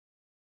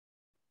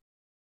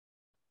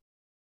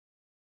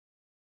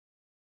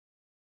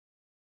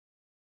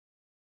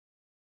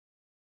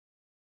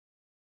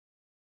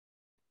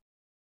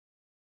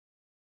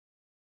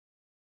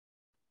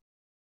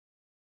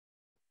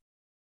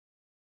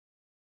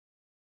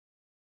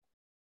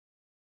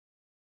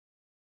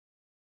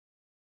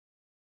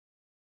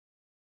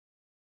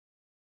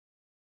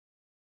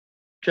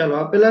ચાલો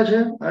આપેલા છે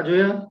આ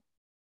જોયા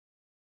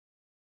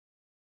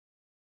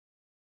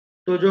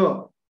તો જો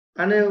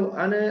આને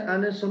આને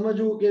આને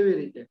સમજવું કેવી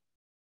રીતે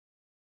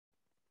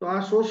તો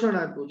આ શોષણ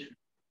આપ્યું છે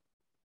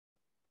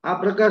આ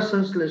પ્રકાશ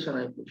સંશ્લેષણ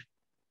આપ્યું છે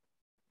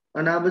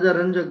અને આ બધા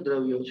રંજક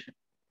દ્રવ્યો છે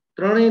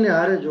ત્રણેયને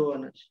હારે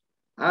જોવાના છે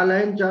આ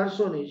લાઈન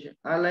 400 ની છે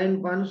આ લાઈન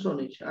 500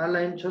 ની છે આ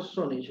લાઈન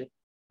 600 ની છે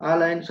આ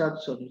લાઈન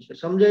 700 ની છે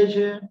સમજાય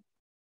છે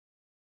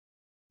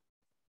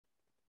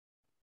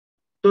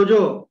તો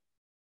જો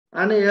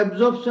આને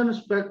એબ્ઝોર્પ્શન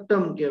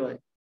સ્પેક્ટ્રમ કહેવાય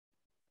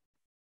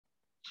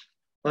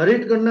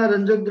હરિતકણના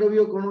રંજક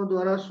દ્રવ્યો કણો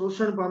દ્વારા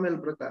શોષણ પામેલ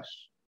પ્રકાશ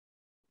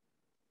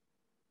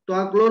તો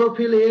આ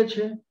ક્લોરોફિલ એ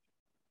છે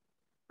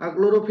આ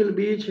ક્લોરોફિલ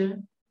બી છે,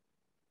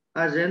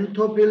 આ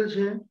ઝેન્થોફિલ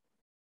છે,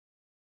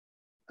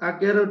 આ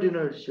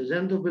કેરોટીનોઇડ છે.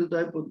 ઝેન્થોફિલ તો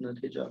આપ્યું જ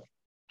નથી. ચાલો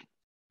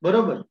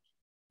બરોબર.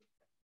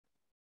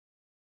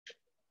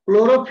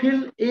 ક્લોરોફિલ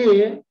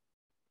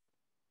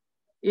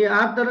એ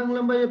આ તરંગ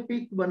લંબાઈ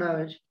પીક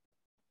બનાવે છે.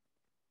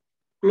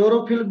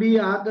 ક્લોરોફિલ બી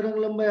આ તરંગ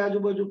લંબાઈ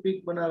આજુબાજુ પીક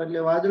બનાવે,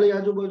 એટલે વાદળી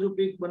આજુબાજુ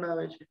પીક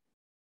બનાવે છે,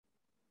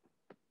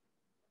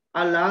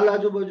 આ લાલ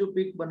આજુબાજુ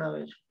પીક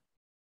બનાવે છે.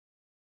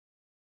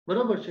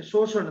 બરોબર છે.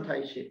 શોષણ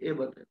થાય છે એ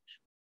બતાવે છે.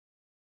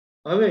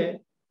 હવે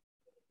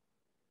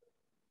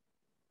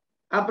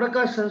આ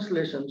પ્રકાશ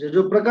સંશ્લેષણ છે.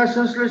 જો પ્રકાશ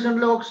સંશ્લેષણ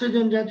એટલે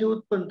ઓક્સિજન જ્યાંથી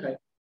ઉત્પન્ન થાય,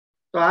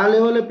 તો આ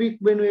લેવલે પીક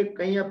બન્યું, એક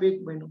અહીંયા પીક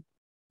બન્યું.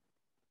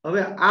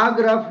 હવે આ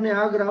ગ્રાફને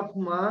આ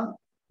ગ્રાફમાં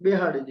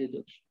બેહાડી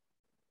દીધો છે,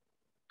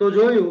 તો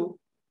જોયું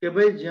કે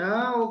ભાઈ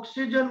જ્યાં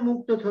ઓક્સિજન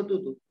મુક્ત થતું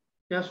હતું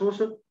ત્યાં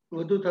શોષણ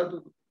વધુ થતું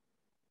હતું.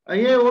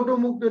 અહીંયા ઓટો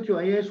મુક્ત થયું,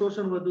 અહીંયા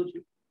શોષણ વધુ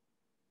થયું.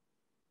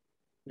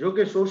 જો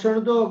કે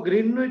શોષણ તો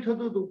ગ્રીન નું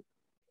થતું હતું,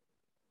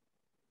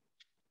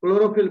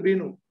 ક્લોરોફિલ બી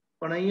નું,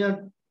 પણ અહીંયા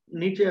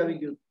નીચે આવી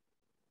ગયું.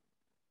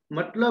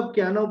 મતલબ કે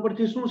આના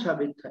ઉપરથી શું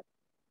સાબિત થાય?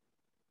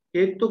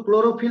 એક તો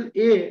ક્લોરોફિલ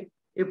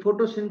એ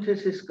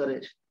ફોટોસિન્થેસિસ કરે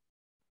છે,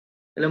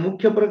 એટલે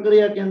મુખ્ય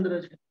પ્રક્રિયા કેન્દ્ર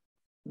છે.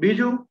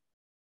 બીજું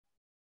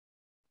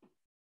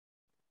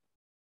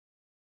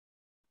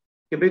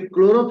કે ભાઈ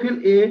ક્લોરોફિલ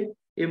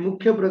એ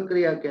મુખ્ય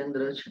પ્રક્રિયા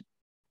કેન્દ્ર છે.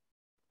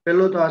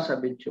 પહેલો તો આ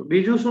સાબિત થયો.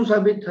 બીજું શું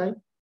સાબિત થાય?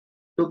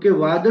 તો કે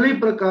વાદળી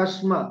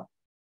પ્રકાશમાં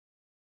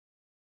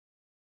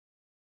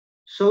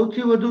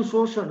સૌથી વધુ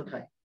શોષણ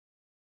થાય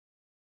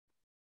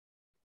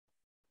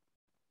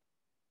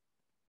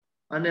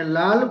અને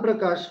લાલ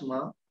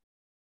પ્રકાશમાં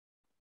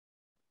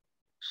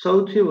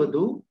સૌથી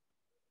વધુ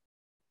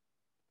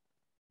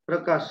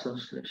પ્રકાશ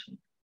સંશ્લેષણ.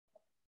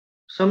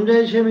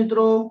 સમજાય છે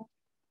મિત્રો?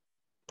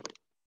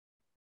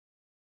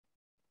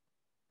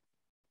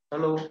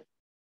 હેલો,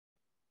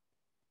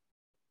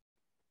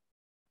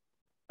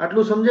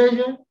 આટલું સમજાય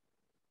છે?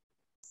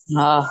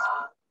 હા.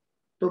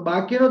 તો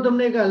બાકીનો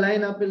તમને એક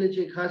લાઈન આપેલી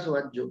છે, ખાસ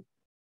વાંચજો.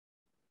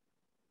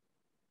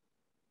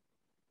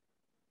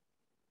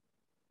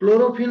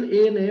 ક્લોરોફિલ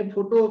એ ને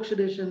ફોટો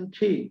ઓક્સિડેશન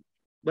થી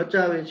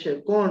બચાવે છે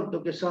કોણ? તો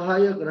કે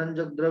સહાયક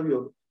રંજક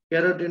દ્રવ્યો.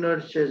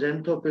 કેરોટીનોઇડ છે,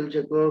 ઝેન્થોફિલ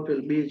છે,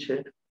 ક્લોરોફિલ બી છે.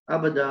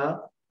 આ બધા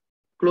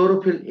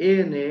ક્લોરોફિલ એ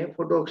ને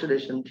ફોટો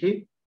ઓક્સિડેશન થી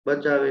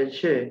બચાવે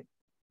છે.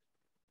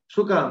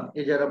 શું કામ?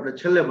 એ જયારે આપણે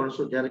છેલ્લે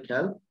ભણશું ત્યારે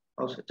ખ્યાલ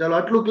આવશે. ચાલો,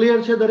 આટલું ક્લિયર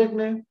છે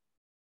દરેકને?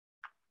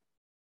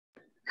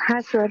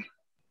 હા સર.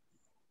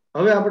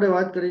 હવે આપણે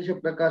વાત કરી છે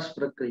પ્રકાશ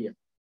પ્રક્રિયા.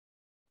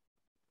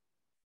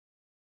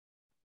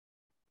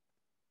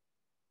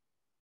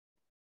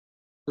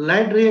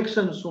 લાઇટ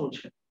રિએક્શન શું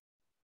છે?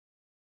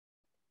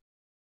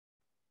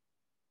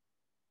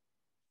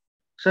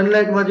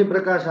 સનલાઇટ માંથી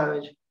પ્રકાશ આવે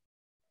છે.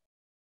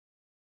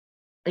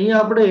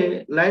 અહીંયા આપણે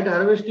લાઇટ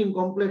હાર્વેસ્ટિંગ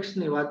કોમ્પ્લેક્સ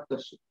ની વાત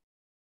કરશું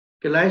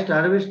કે લાઇટ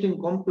હાર્વેસ્ટિંગ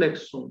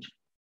કોમ્પ્લેક્સ શું છે.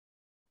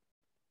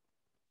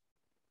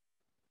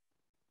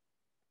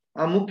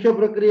 આ મુખ્ય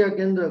પ્રક્રિયા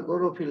કેન્દ્ર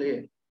ક્લોરોફિલ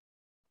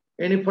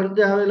એની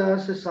ફરતે આવેલા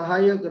હશે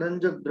સહાયક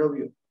રંજક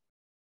દ્રવ્યો.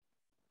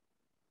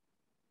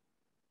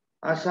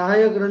 આ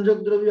સહાયક રંજક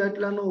દ્રવ્ય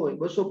એટલા ન હોય,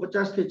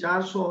 250 થી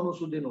 400 અણુ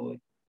સુધીનો હોય.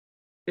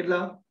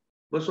 કેટલા?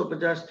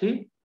 250 થી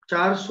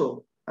 400.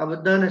 આ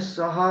બધાને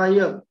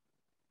સહાયક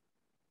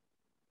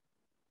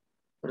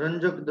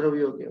રંજક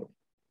દ્રવ્યો કહેવાય.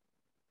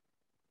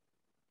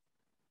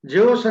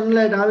 જેવો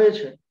સનલાઇટ આવે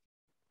છે,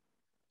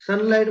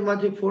 સનલાઇટ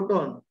માંથી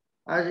ફોટોન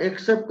આ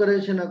એક્સેપ્ટ કરે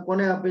છે ને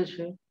કોને આપે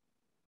છે?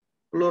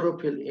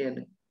 ક્લોરોફિલ એ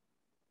ને.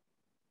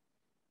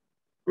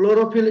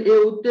 ક્લોરોફિલ એ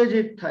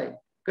ઉત્તેજિત થાય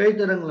કઈ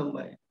તરંગ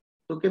લંબાઈ?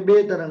 તો કે બે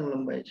તરંગ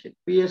લંબાઈ છે,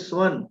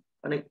 PS1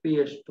 અને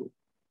PS2.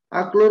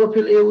 આ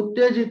ક્લોરોફિલ એ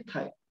ઉત્તેજિત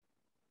થાય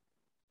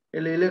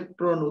એટલે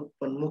ઇલેક્ટ્રોન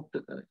ઉત્પન્ન મુક્ત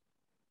કરે,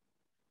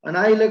 અને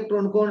આ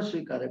ઇલેક્ટ્રોન કોણ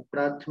સ્વીકારે?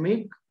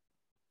 પ્રાથમિક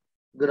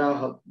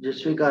ગ્રાહક જે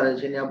સ્વીકારે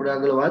છે એની આપણે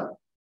આગળ વાત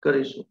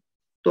કરીશું.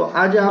 તો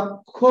આ જે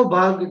આખો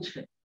ભાગ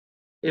છે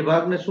એ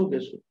ભાગને શું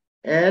કહેશું?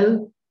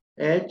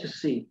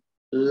 LHC,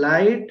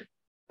 light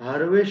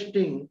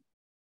harvesting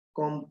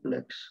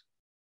complex.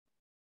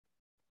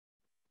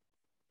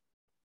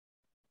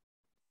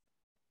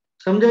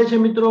 સમજાય છે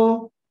મિત્રો?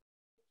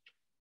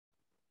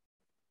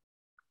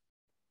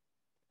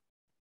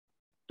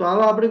 તો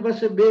આવા આપણી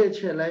પાસે બે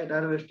છે લાઇટ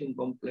હાર્વેસ્ટિંગ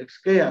કોમ્પ્લેક્સ.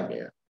 કયા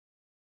કયા?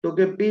 તો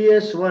કે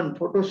PS1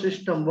 ફોટો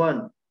સિસ્ટમ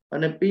 1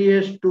 અને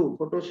PS2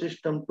 ફોટો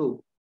સિસ્ટમ 2.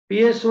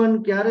 PS1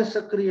 ક્યારે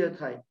સક્રિય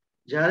થાય?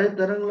 જ્યારે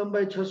તરંગ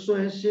લંબાઈ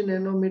 680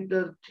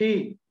 નેનોમીટર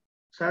થી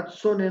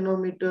 700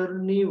 નેનોમીટર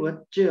ની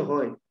વચ્ચે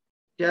હોય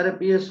ત્યારે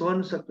PS1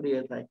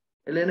 સક્રિય થાય,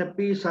 એટલે એને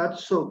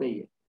P700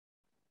 કહીએ.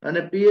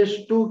 અને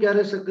PS2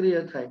 ક્યારે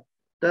સક્રિય થાય?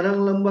 તરંગ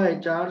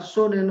લંબાઈ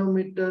 400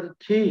 નેનોમીટર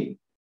થી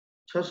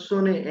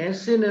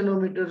 680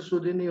 નેનોમીટર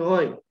સુધીની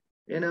હોય,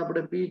 એને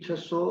આપણે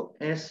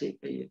P680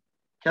 કહીએ.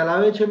 ખ્યાલ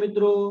આવે છે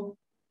મિત્રો?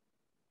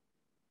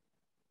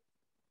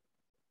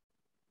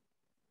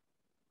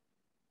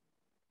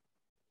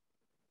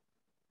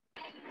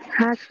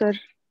 હા સર.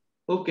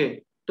 ઓકે,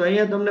 તો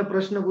અહીંયા તમને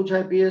પ્રશ્ન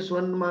પૂછાય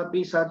PS1 માં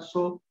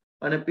P700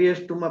 અને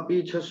PS2 માં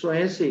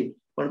P680.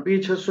 પણ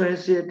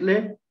P680 એટલે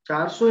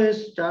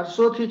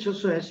 400 થી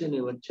 680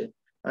 ની વચ્ચે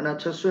અને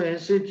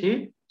 680 થી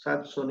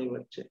 700 ની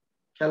વચ્ચે.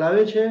 ખ્યાલ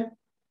આવે છે?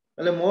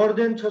 એટલે મોર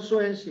ધેન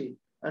 680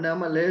 અને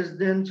આમાં લેસ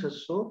ધેન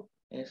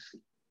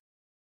 680.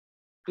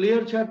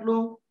 ક્લિયર છે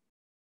આટલું?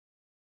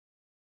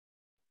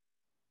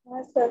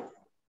 હા સર.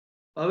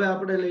 હવે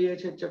આપણે લઈએ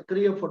છીએ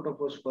ચક્રીય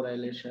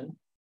ફોટોફોસ્ફોરાયલેશન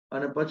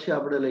અને પછી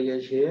આપણે લઈએ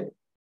છીએ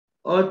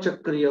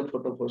અચક્રીય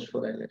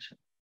ફોટોફોસ્ફોરાયલેશન.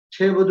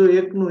 છે બધું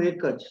એકનું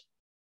એક જ,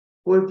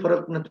 કોઈ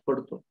ફરક નથી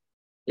પડતો.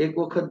 એક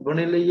વખત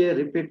ભણી લઈએ,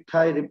 રિપીટ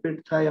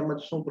થાય. એમાં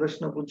શું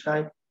પ્રશ્ન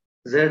પૂછાય,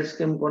 ઝેડ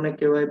સ્કીમ કોને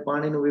કહેવાય,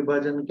 પાણીનું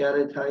વિભાજન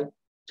ક્યારે થાય,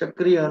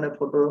 ચક્રીય અને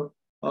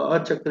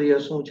અચક્રીય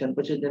શું છે,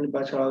 પછી તેની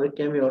પાછળ આવે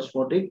કેમી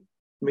ઓસ્મોટિક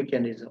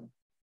મિકેનિઝમ.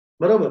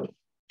 બરોબર?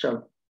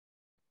 ચાલો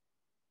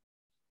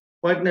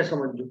પોઈન્ટને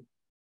સમજજો.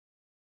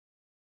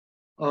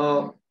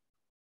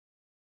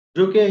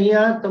 જો કે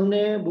અહીંયા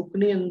તમને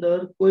બુકની અંદર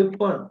કોઈ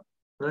પણ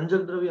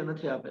રંજક દ્રવ્ય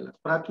નથી આપેલા,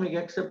 પ્રાથમિક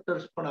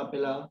એક્સેપ્ટર્સ પણ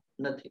આપેલા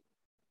નથી.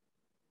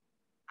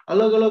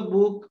 અલગ અલગ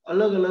બુક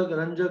અલગ અલગ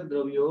રંજક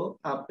દ્રવ્યો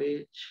આપે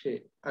છે,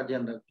 આ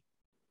ધ્યાન રાખજો.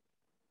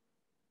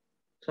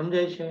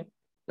 સમજાય છે?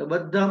 તો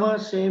બધામાં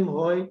સેમ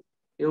હોય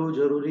એવું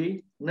જરૂરી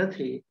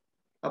નથી.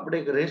 આપણે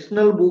એક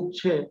રેશનલ બુક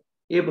છે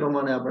એ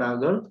પ્રમાણે આપણે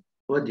આગળ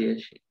વધીએ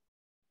છીએ.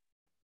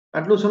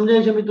 આટલું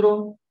સમજાય છે મિત્રો?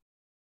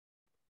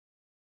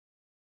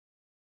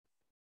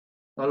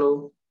 હલો?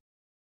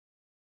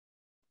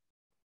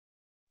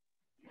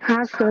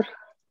 હા સર.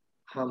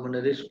 હા, મને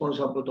રિસ્પોન્સ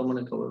આપો તો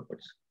મને ખબર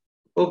પડશે.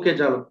 ઓકે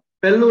ચાલો,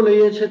 પહેલું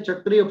લઈએ છે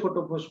ચક્રીય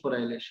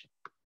ફોટોફોસ્ફોરાયલેશન.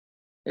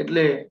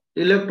 એટલે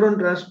ઇલેક્ટ્રોન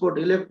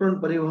ટ્રાન્સપોર્ટ, ઇલેક્ટ્રોન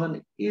પરિવહન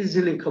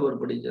ઇઝીલી ખબર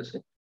પડી જશે,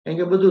 કારણ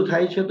કે બધું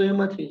થાય છે તો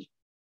એમાંથી જ,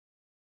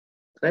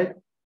 રાઈટ?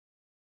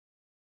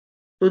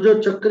 તો જો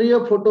ચક્રીય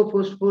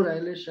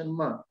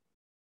ફોટોફોસ્ફોરાયલેશનમાં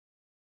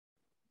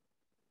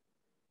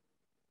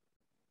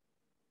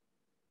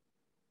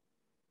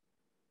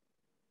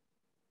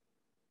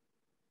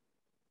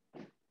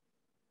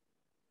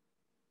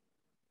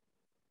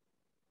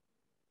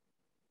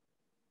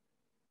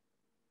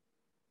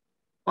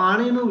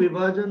પાણીનું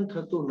વિભાજન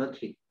થતું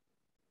નથી,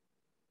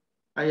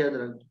 આ યાદ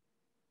રાખજો.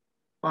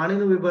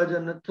 પાણીનું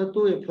વિભાજન નથી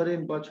થતું, એ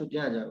ફરીને પાછું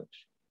ત્યાં જ આવે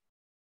છે.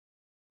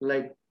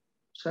 લાઈક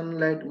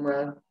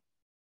સનલાઇટમાં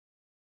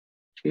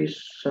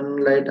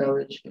સનલાઇટ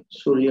આવે છે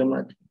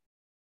સૂર્યમાંથી.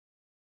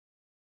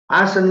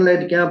 આ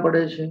સનલાઇટ ક્યાં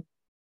પડે છે?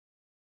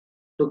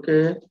 તો કે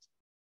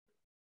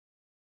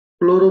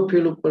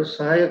ક્લોરોફિલ ઉપર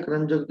સહાયક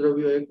રંજક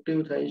દ્રવ્યો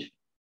એક્ટિવ થાય છે.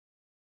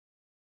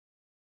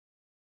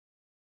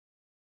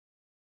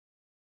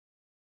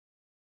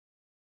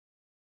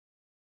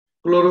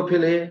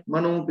 ક્લોરોફિલ એ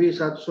માનો હું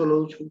P700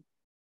 લઉં છું,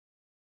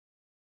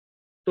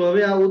 તો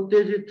હવે આ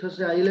ઉત્તેજિત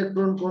થશે. આ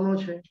ઇલેક્ટ્રોન કોનો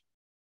છે?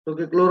 તો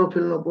કે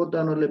ક્લોરોફિલ નો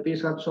પોતાનો, એટલે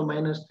P700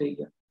 માઇનસ થઈ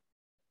ગયા.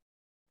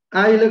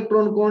 આ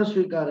ઇલેક્ટ્રોન કોણ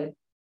સ્વીકારે?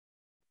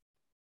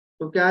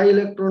 તો કે આ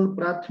ઇલેક્ટ્રોન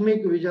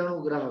પ્રાથમિક વીજાણુ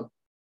ગ્રાહક.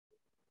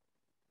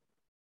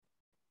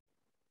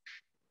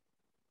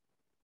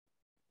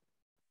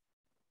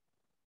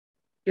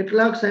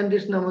 કેટલાક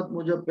સાયન્ટિસ્ટના મત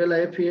મુજબ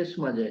પહેલા FES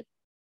માં જાય,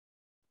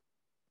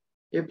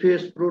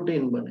 FES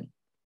પ્રોટીન બને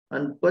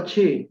અને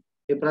પછી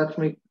એ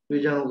પ્રાથમિક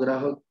વીજાણુ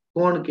ગ્રાહક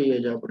કોણ કહીએ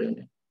જ આપણે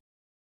એને?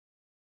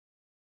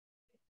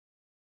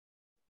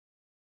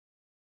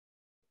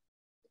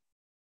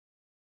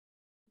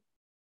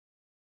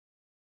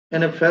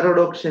 એને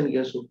ફેરોડોક્સિન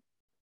કહેશું.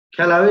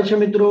 ખ્યાલ આવે છે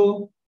મિત્રો?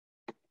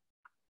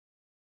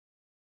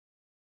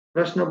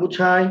 પ્રશ્ન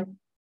પૂછાય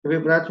કે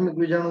ભાઈ પ્રાથમિક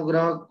વીજાણુ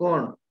ગ્રાહક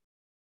કોણ?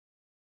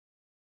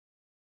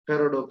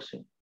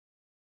 ફેરોડોક્સિન.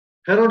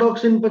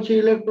 ફેરોડોક્સિન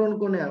પછી ઇલેક્ટ્રોન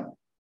કોને આપે?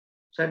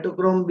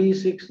 સાયટોક્રોમ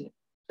B6 ને.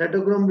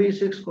 સાયટોક્રોમ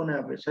B6 કોને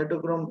આપે?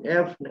 સાયટોક્રોમ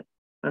F ને.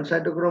 અને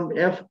સાયટોક્રોમ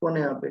F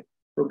કોને આપે?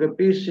 તો કે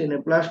PC ને.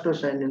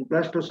 પ્લાસ્ટોસાયનિન.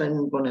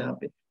 પ્લાસ્ટોસાયનિન કોને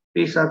આપે?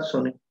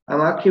 P700 ને.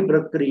 આમ આખી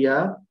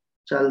પ્રક્રિયા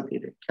ચાલતી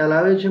રહે. ખ્યાલ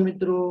આવે છે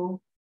મિત્રો?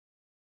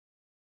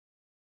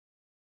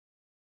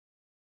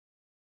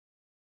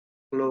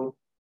 હેલો?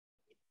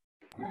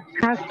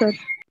 હા સર.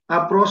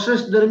 આ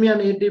પ્રોસેસ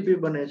દરમિયાન એટીપી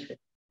બને છે,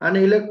 આને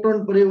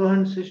ઇલેક્ટ્રોન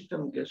પરિવહન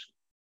સિસ્ટમ કહેશું.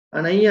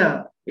 અને અહીંયા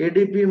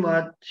એડીપી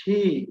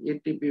માંથી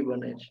એટીપી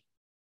બને છે.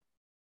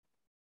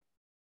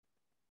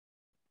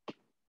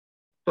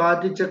 તો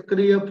આથી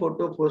ચક્રીય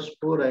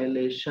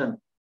ફોટોફોસ્ફોરાયલેશન.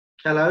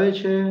 ખ્યાલ આવે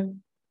છે?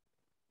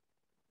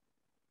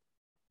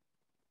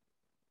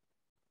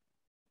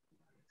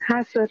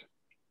 હા સર.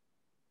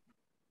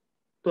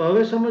 તો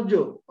હવે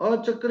સમજો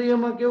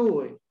અચક્રીયમાં કેવું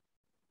હોય?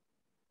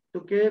 તો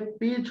કે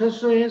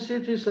P680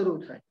 થી શરૂ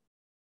થાય.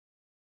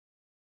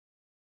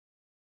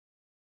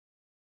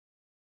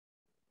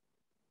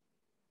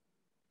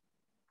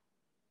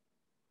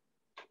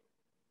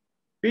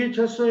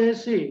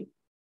 P680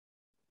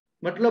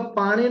 મતલબ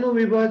પાણીનું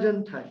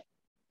વિભાજન થાય.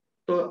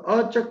 તો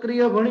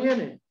અચક્રીય ભણીએ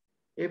ને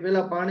એ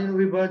પેલા પાણીનું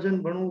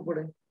વિભાજન ભણવું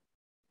પડે.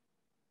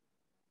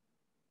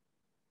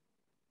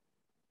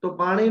 તો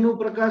પાણીનું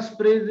પ્રકાશ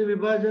પ્રેરિત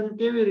વિભાજન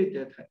કેવી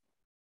રીતે થાય?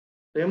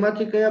 તો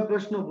એમાંથી કયા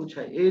પ્રશ્નો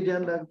પૂછાય એ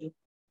ધ્યાન રાખજો.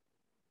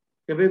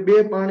 કે ભાઈ બે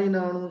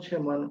પાણીના અણુ છે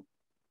માનો,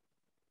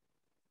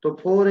 તો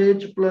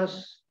 4H+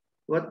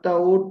 વત્તા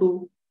O2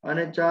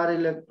 અને 4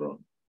 ઇલેક્ટ્રોન.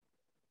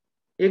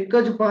 એક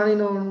જ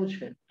પાણીનો અણુ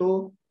છે તો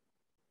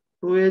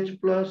 2H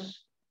પ્લસ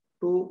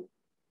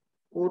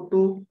 2O2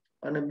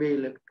 અને 2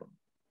 ઇલેક્ટ્રોન.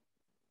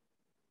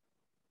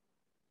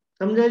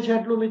 સમજાય છે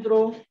આટલું મિત્રો?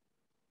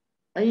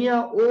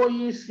 અહીંયા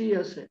OEC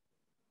હશે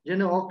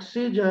જેને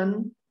ઓક્સિજન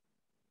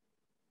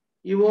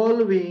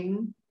ઇવોલ્વિંગ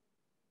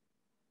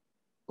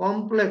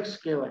કોમ્પ્લેક્સ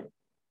કહેવાય,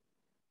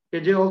 કે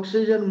જે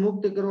ઓક્સિજન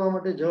મુક્ત કરવા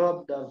માટે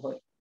જવાબદાર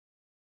હોય.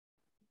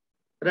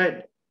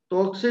 રાઈટ. તો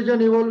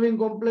ઓક્સિજન ઇવોલ્વિંગ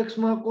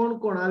કોમ્પ્લેક્સમાં કોણ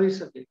કોણ આવી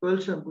શકે?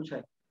 ક્વેશ્ચન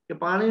પૂછાય કે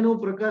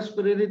પાણીનું પ્રકાશ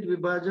પ્રેરિત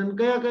વિભાજન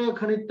કયા કયા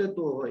ખનિજ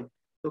તત્વો હોય?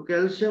 તો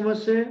કેલ્શિયમ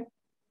હશે,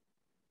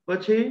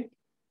 પછી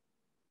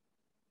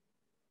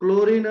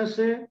ક્લોરીન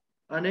હશે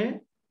અને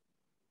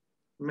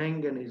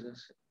મેંગેનીઝ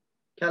હશે.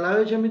 ખ્યાલ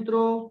આવે છે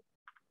મિત્રો?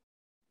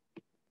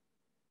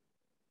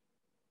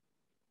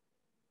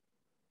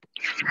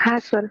 હા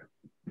સર.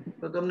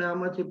 તો તમને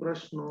આમાંથી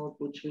પ્રશ્નો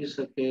પૂછી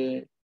શકે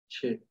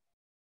છે.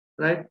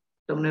 રાઈટ.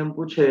 તમને એમ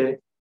પૂછે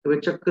કે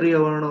ચક્રીય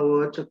વર્ણવો,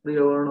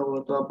 અચક્રીય વર્ણવો,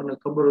 તો આપણને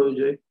ખબર હોવી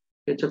જોઈએ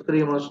કે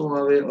ચક્રીયમાં શું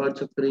આવે,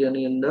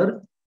 અચક્રીયની અંદર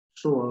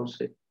શું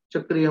આવશે.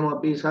 ચક્રીયમાં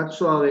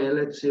P700 આવે,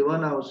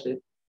 LHC1 આવશે.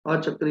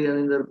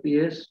 અચક્રીયની અંદર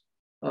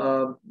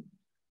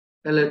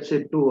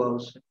LHC2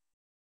 આવશે.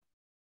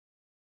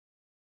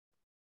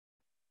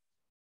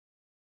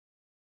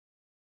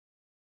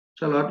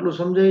 ચલો આટલું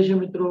સમજાય છે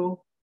મિત્રો?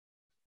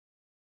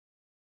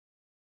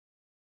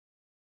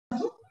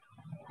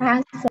 હા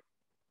સર.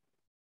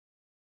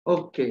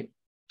 ઓકે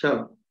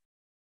ચાલો.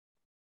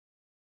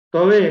 તો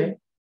હવે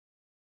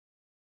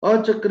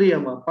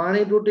અચક્રીયમાં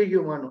પાણી તૂટી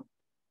ગયું, માનો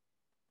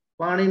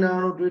પાણીના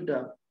અણુ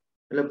તૂટ્યા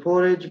એટલે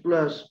 4H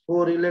પ્લસ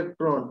 4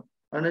 ઇલેક્ટ્રોન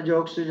અને જે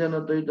ઓક્સિજન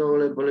હતો એ તો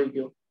વળે ભળી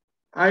ગયો.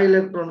 આ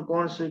ઇલેક્ટ્રોન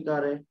કોણ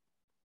સ્વીકારે?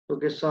 તો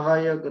કે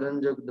સહાયક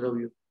રંજક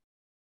દ્રવ્યો.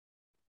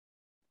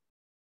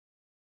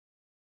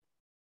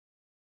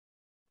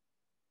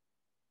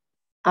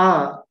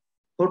 આ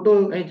ફોટો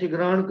અહીંથી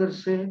ગ્રહણ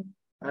કરશે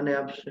અને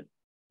આપશે.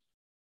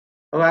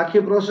 હવે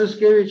આખી પ્રોસેસ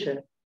કેવી છે?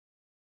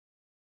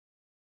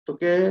 તો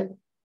કે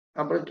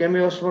આપણે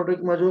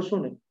કેમિઓસ્મોટિકમાં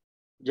જોશું ને,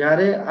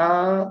 જ્યારે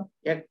આ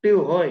એક્ટિવ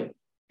હોય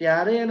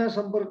ત્યારે એના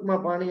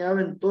સંપર્કમાં પાણી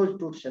આવે ને તો જ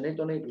તૂટશે, નહીં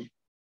તો નહીં તૂટે.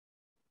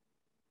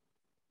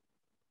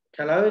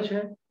 ખ્યાલ આવે છે?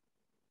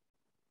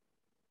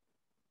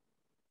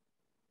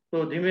 તો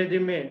ધીમે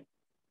ધીમે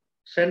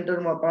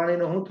સેન્ટરમાં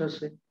પાણીનો શું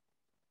થશે?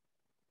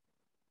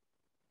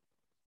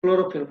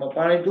 ક્લોરોફિલમાં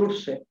પાણી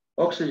તૂટશે,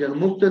 ઓક્સિજન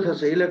મુક્ત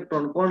થશે,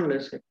 ઇલેક્ટ્રોન કોણ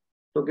લેશે?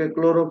 તો કે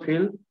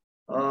ક્લોરોફિલ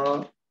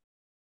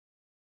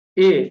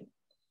એ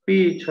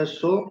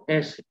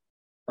P680.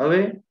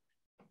 હવે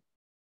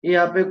એ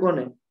આપે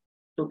કોને?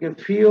 તો કે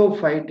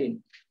ફિયોફાઇટિન.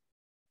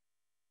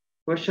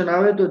 ક્વેશ્ચન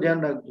આવે તો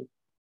ધ્યાન રાખજો.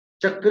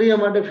 ચક્રીય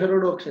માટે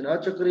ફેરોડોક્સિન,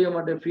 અચક્રીય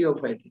માટે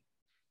ફિયોફાઇટિન.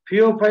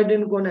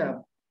 ફિયોફાઇટિન કોને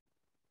આપે?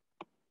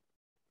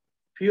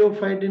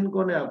 ફિયોફાઇટિન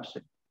કોને આપશે?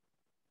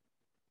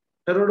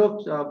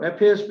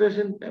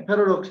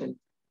 ફેરોડોક્સિન.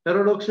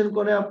 ફેરોડોક્સિન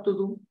કોને આપતું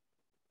હતું?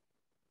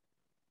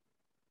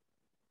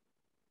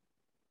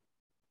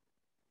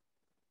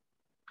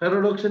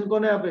 ફેરોડોક્સિન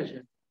કોને આપે છે?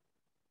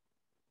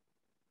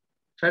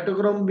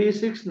 સાયટોક્રોમ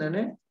B6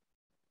 ને.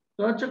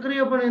 તો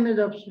અચક્રીય પણ એને જ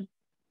આપશે,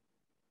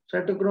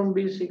 સાયટોક્રોમ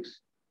B6.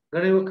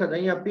 ઘણી વખત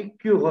અહીંયા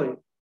PQ હોય,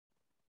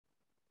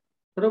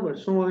 બરોબર?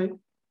 શું હોય?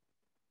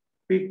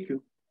 PQ,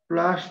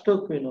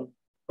 પ્લાસ્ટોક્વિનોન.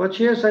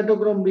 પછી એ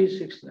સાયટોક્રોમ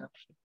B6 ને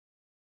આપશે,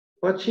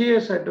 પછી એ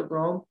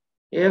સાયટોક્રોમ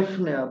F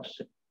ને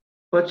આપશે,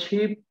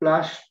 પછી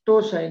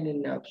પ્લાસ્ટોસાઇનિન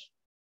ને આપશે.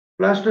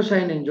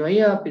 પ્લાસ્ટોસાઇનિન જો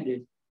અહીંયા આપી દે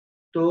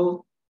તો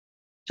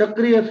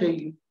ચક્રીય થઈ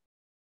ગયું.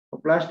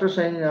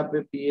 પ્લાસ્ટોસાઇનિન આપે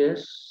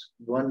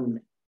PS1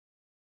 ને.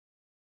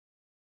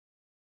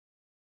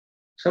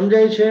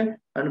 સમજાય છે?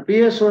 અને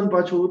PS1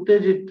 પાછું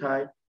ઉત્તેજિત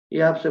થાય એ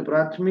આપશે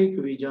પ્રાથમિક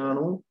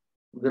વીજાણુ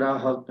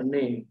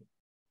ગ્રાહકને.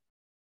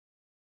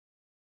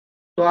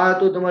 તો આ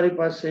તો તમારી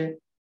પાસે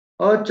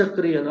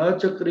અચક્રીય.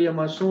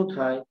 અચક્રીયમાં શું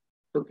થાય?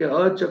 તો કે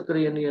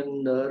અચક્રીયની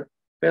અંદર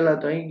પહેલા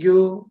તો અહીં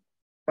ગયું,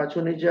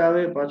 પાછું નીચે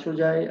આવે, પાછું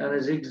જાય, અને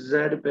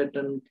ઝિગઝેગ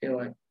પેટર્ન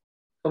કહેવાય.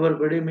 ખબર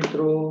પડી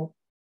મિત્રો?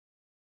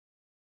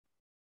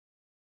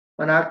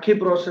 અને આખી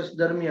પ્રોસેસ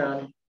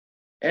દરમિયાન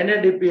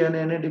NADP અને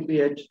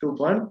NADPH2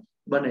 પણ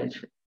બને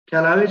છે.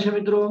 ખ્યાલ આવે છે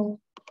મિત્રો?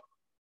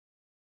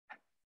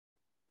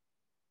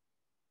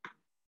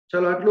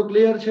 ચલો આટલું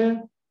ક્લિયર છે?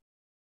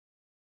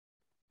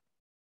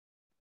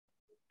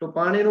 તો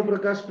પાણીનું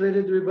પ્રકાશ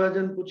પ્રેરિત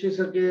વિભાજન પૂછી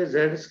શકે,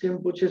 ઝેડ સ્કીમ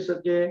પૂછી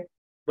શકે,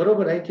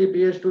 બરોબર? અહીંથી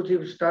PS2 થી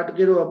સ્ટાર્ટ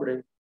કર્યું આપણે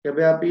કે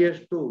ભાઈ આ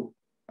PS2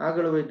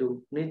 આગળ વધ્યું,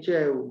 નીચે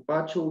આવ્યું,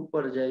 પાછું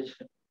ઉપર જાય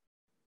છે.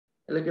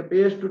 એટલે કે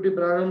PS2 થી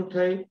પ્રારંભ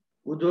થઈ,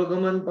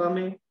 ઉધ્વગમન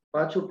પામે,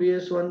 પાછું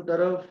PS1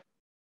 તરફ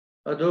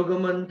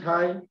અધોગમન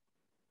થાય.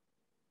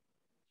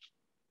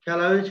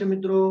 ખ્યાલ આવે છે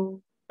મિત્રો?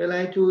 પહેલા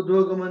અહીંથી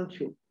ઉધ્વગમન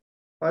થયું,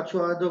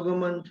 પાછું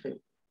અધોગમન થયું,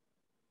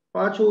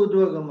 પાછું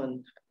ઉધ્વગમન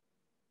થાય,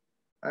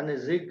 અને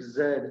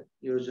ઝિગઝેગ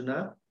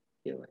યોજના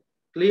કહેવાય.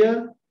 ક્લિયર?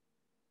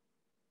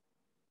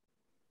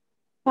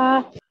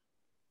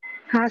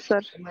 હા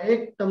સર. એમાં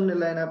એક તમને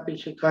લાઈન આપી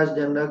છે, ખાસ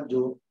ધ્યાન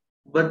રાખજો.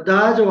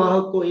 બધા જ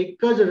વાહકો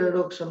એક જ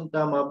રેડો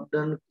ક્ષમતા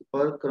માપદંડ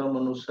પર ક્રમ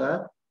અનુસાર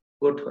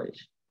ગોઠવાય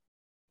છે.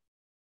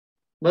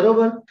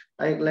 બરોબર,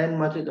 આ એક લાઈન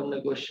માંથી તમને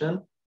ક્વેશ્ચન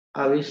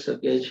આવી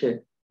શકે છે.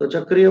 તો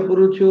ચક્રીય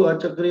પૂરું થયું,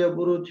 અચક્રીય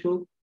પૂરું થયું.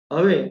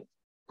 હવે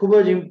ખૂબ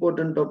જ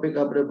ઇમ્પોર્ટન્ટ ટોપિક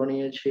આપણે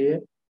ભણીએ છીએ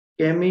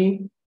કેમી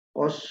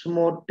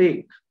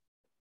ઓસ્મોટિક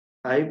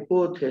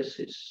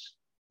હાઇપોથેસિસ,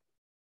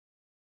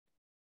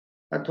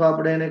 અથવા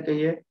આપણે એને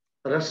કહીએ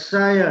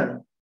રસાયણ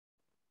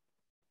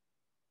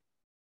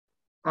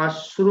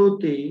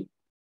આશ્રુતિ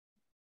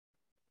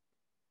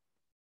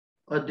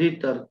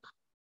અધિતર્ક.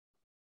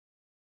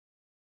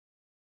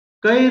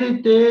 કઈ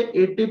રીતે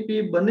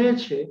એટીપી બને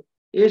છે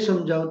એ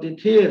સમજાવતી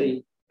થિયરી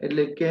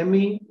એટલે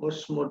કેમી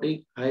ઓસ્મોટિક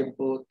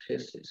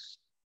હાઇપોથેસિસ.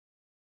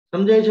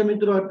 સમજાય છે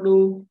મિત્રો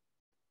આટલું?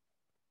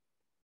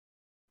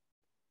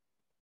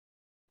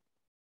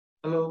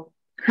 હેલો?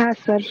 હા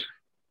સર.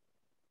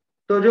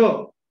 તો જો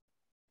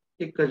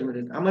એક જ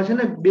મિનિટ, આમાં છે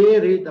ને બે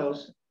રીત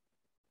આવશે.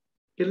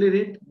 કેટલી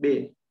રીત? બે.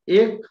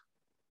 એક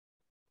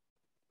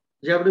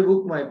જે આપણી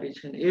બુકમાં આપી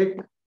છે, એક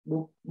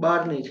બુક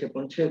બહારની છે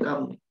પણ છે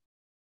કામની.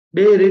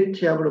 બે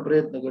રીતથી આપણે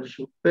પ્રયત્ન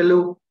કરશું.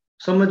 પેલું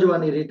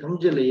સમજવાની રીત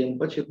સમજી લઈએ,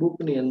 પછી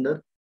બુકની અંદર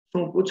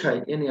શું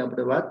પૂછાય એની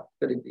આપણે વાત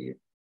કરી દઈએ.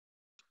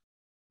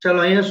 ચાલો,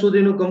 અહીંયા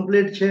સુધીનું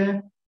કમ્પ્લીટ છે.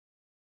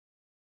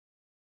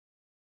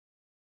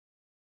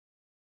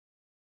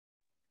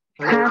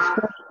 હા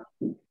સર.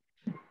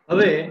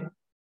 હવે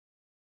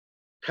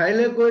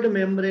થાઇલેકોઇડ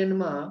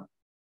મેમ્બ્રેનમાં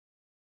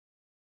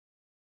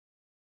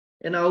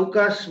એના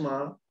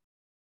અવકાશમાં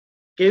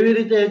કેવી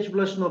રીતે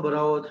H+ નો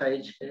ભરાવો થાય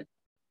છે,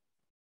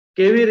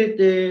 કેવી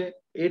રીતે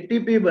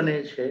એટીપી બને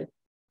છે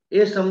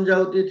એ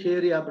સમજાવતી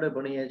થિયરી આપણે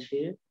ભણીએ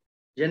છીએ,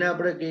 જેને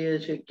આપણે કહીએ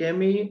છીએ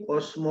કેમી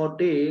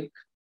ઓસ્મોટિક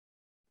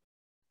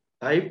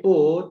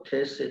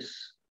હાઇપોથેસિસ.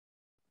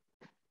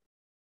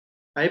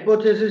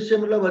 હાઇપોથેસિસ છે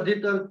મતલબ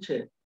અધિતર્ક છે.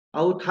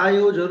 આવું થાય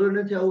એવું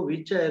જરૂરી નથી, આવું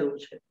વિચાર્યું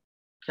છે.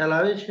 ખ્યાલ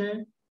આવે છે?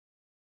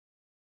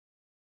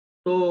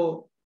 તો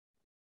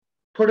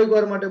થોડીક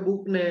વાર માટે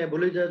બુકને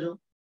ભૂલી જાજો,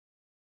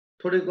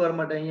 થોડીક વાર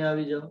માટે અહીંયા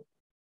આવી જાઓ,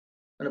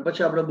 અને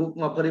પછી આપણે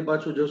બુકમાં ફરી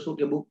પાછું જોશું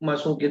કે બુકમાં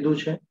શું કીધું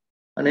છે,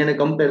 અને એને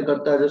કમ્પેર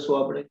કરતા જશું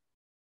આપણે.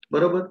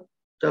 બરોબર?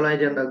 ચાલો, અહીં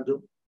ધ્યાન રાખજો.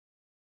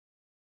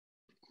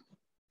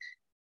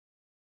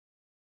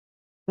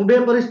 હું બે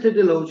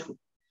પરિસ્થિતિ લઉં છું.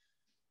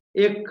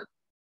 એક,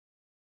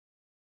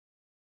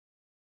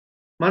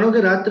 માનો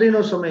કે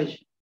રાત્રિનો સમય છે.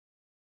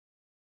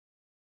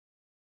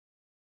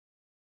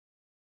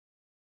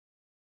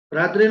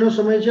 રાત્રિનો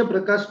સમય છે,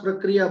 પ્રકાશ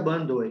પ્રક્રિયા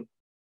બંધ હોય.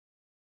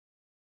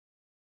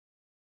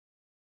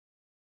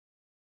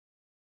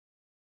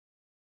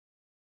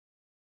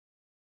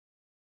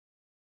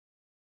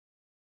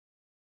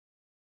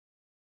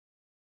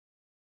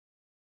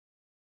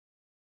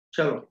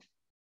 ચલો,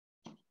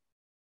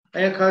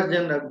 અહીંયા ખાસ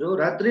ધ્યાન રાખજો.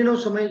 રાત્રિનો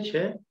સમય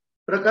છે,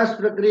 પ્રકાશ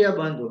પ્રક્રિયા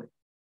બંધ હોય.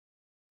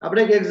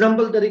 આપણે એક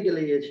એક્ઝામ્પલ તરીકે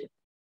લઈએ છીએ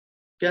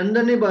કે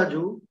અંદરની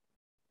બાજુ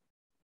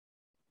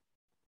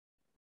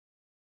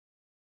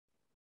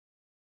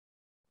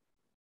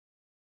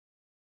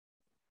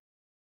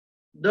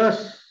દસ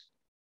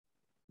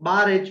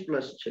 12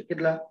 H+ છે.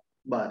 કેટલા?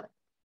 12.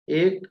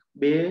 1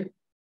 2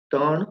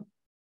 3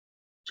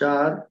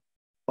 4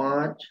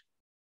 5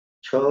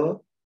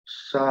 6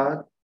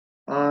 7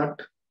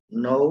 8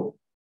 9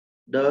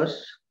 10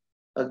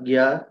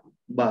 11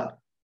 12.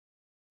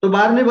 તો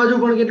 12 ની બાજુ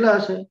પણ કેટલા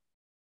હશે?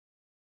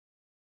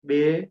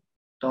 2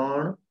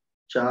 3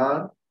 4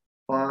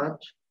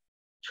 5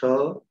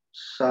 6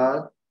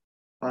 7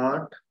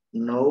 8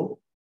 9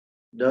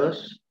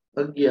 10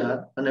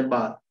 11 અને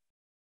 12.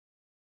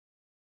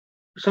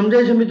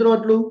 સમજાય છે મિત્રો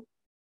આટલું?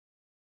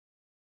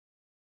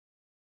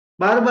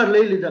 12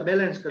 લઈ લીધા,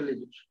 બેલેન્સ કરી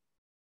લીધું છે.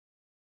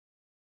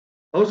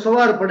 હવે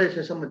સવાર પડે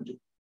છે, સમજજો.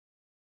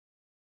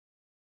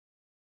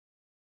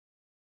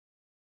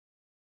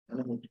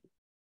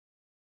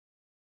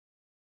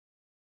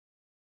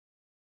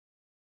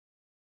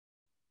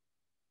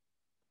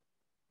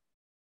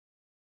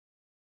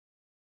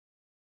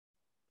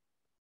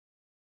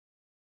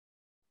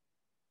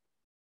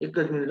 એક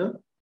જ મિનિટ.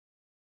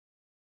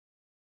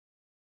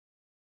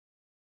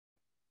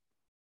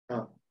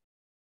 હા,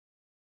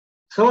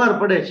 સવાર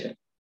પડે છે,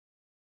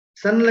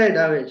 સનલાઇટ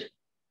આવે છે.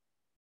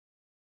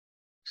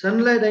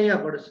 સનલાઇટ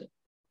અહીંયા પડશે.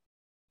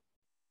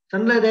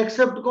 સનલાઇટ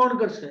એક્સેપ્ટ કોણ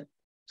કરશે?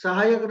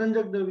 સહાયક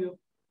રંજક દ્રવ્યો.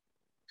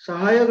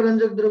 સહાયક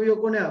રંજક દ્રવ્યો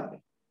કોને આપે?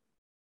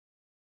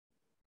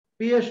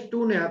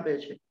 PS2 ને આપે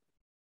છે.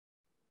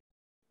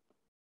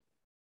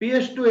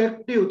 PS2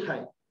 એક્ટિવ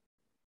થાય.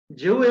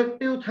 જેવું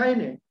એક્ટિવ થાય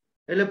ને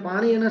એટલે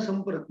પાણી એના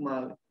સંપર્કમાં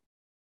આવે.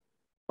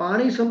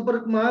 પાણી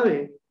સંપર્કમાં આવે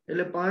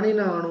એટલે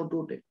પાણીના અણુ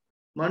તૂટે.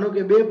 માનો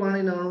કે બે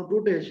પાણીના અણુ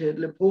તૂટે છે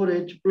એટલે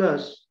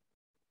 4H+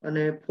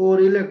 અને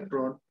 4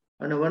 ઇલેક્ટ્રોન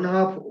અને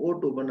 1/2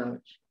 O2 બનાવે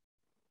છે.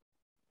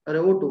 અરે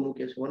O2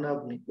 મૂકે છે,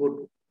 1/2 નહીં,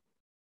 O2.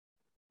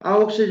 આ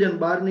ઓક્સિજન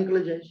બહાર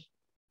નીકળી જાય છે.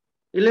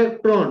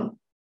 ઇલેક્ટ્રોન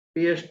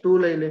PS2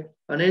 લઈ લે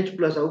અને H+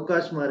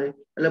 અવકાશમાં રહે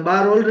એટલે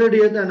બહાર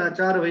ઓલરેડી હતા ના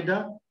 4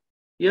 વધ્યા.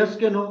 યસ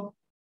કે નો?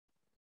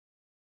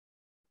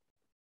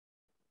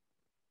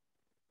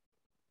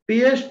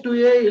 PS2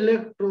 એ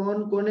ઇલેક્ટ્રોન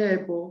કોને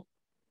આપ્યો?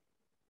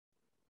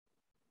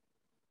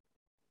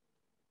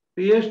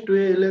 PS2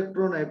 એ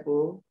ઇલેક્ટ્રોન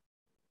આપ્યો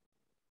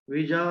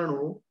વીજાણુ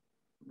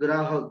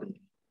ગ્રાહકને.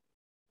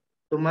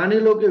 તો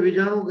માની લો કે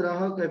વીજાણુ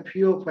ગ્રાહક એ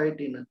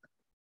ફિયોફાઇટિન હતા.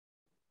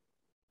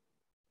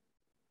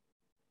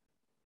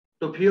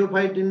 તો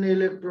ફિયોફાઇટિન ને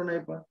ઇલેક્ટ્રોન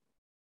આપ્યા.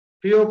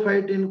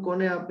 ફિયોફાઇટિન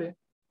કોને આપે?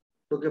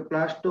 તો કે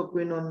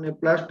પ્લાસ્ટોક્વિનોન ને.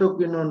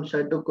 પ્લાસ્ટોક્વિનોન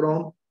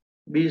સાઇટોક્રોમ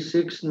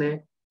B6 ને,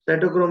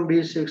 સાઇટોક્રોમ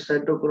B6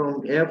 સાઇટોક્રોમ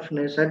F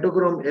ને,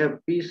 સાઇટોક્રોમ F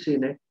PC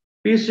ને,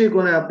 PC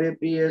કોને આપે?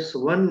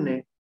 PS1 ને.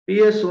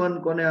 PS1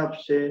 કોને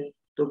આપશે?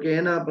 તો કે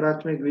એના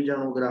પ્રાથમિક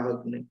વીજાણુ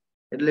ગ્રાહકને,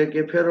 એટલે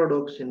કે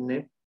ફેરોડોક્સિન ને.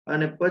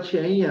 અને પછી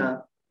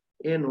અહીંયા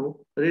એનું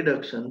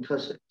રિડક્શન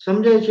થશે.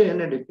 સમજાય છે?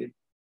 NADP.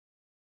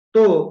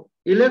 તો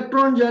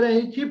ઇલેક્ટ્રોન જ્યારે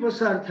અહીંથી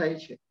પસાર થાય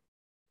છે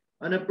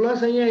અને પ્લસ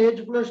અહીંયા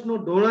H+ નો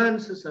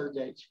ઢોળાંશ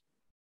સર્જાય છે,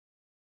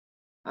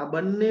 આ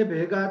બંને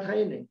ભેગા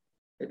થાય ને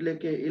એટલે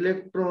કે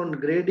electron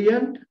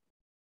gradient,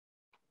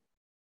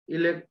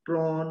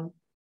 electron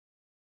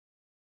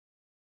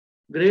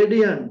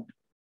gradient,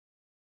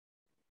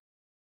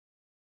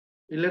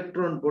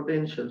 electron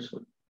potential,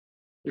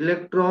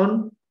 electron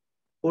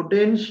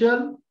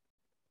potential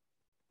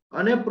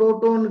અને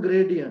પ્રોટોન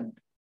ગ્રેડિયન્ટ.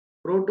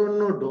 પ્રોટોન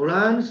નો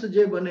ઢોળાંશ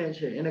જે બને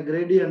છે એને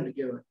ગ્રેડિયન્ટ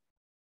કહેવાય.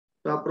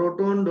 તો આ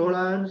પ્રોટોન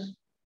ઢોળાંશ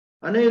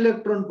અને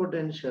ઇલેક્ટ્રોન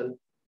પોટેન્શિયલ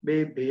બે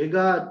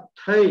ભેગા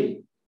થઈ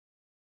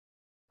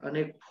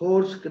અને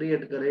ફોર્સ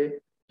ક્રિએટ કરે,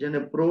 જેને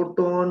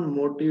પ્રોટોન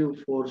મોટિવ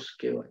ફોર્સ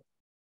કહેવાય.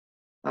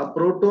 આ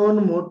પ્રોટોન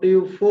મોટિવ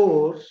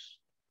ફોર્સ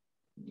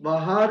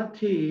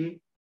બહારથી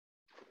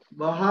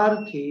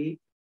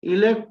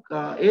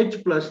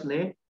H+ ને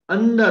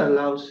અંદર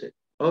લાવશે.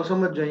 હવે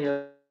સમજો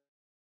અહીંયા.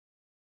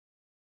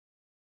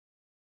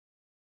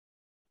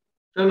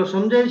 ચલો,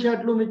 સમજાય છે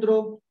આટલું મિત્રો?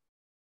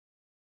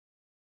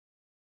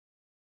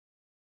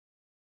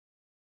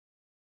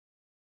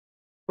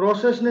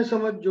 પ્રોસેસ ને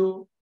સમજો.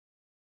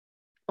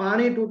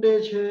 પાણી તૂટે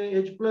છે,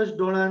 H+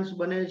 ઢોળાંશ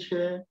બને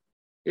છે,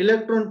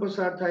 ઇલેક્ટ્રોન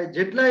પસાર થાય.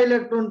 જેટલા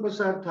ઇલેક્ટ્રોન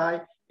પસાર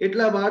થાય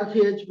એટલા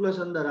બહારથી H+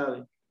 અંદર આવે.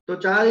 તો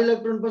 4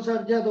 ઇલેક્ટ્રોન પસાર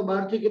થયા તો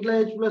બહારથી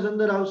કેટલા H+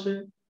 અંદર આવશે?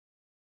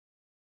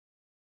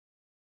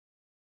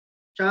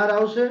 4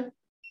 આવશે.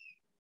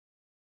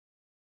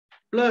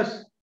 પ્લસ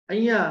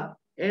અહીંયા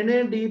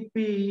NADP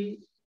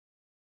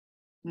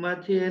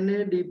માંથી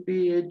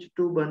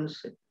NADPH2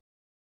 બનશે.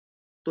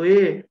 તો એ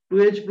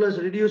 2H+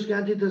 રિડ્યુસ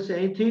ક્યાંથી થશે?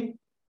 અહીંથી.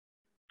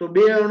 તો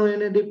 2 અણુ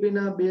NADP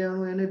ના, 2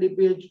 અણુ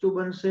NADPH2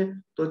 બનશે.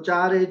 તો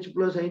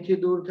 4H+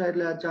 અહીંથી દૂર થાય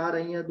એટલે આ 4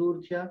 અહીંયા દૂર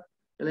થયા.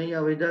 એટલે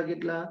અહીંયા વધ્યા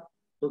કેટલા?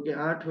 તો કે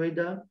 8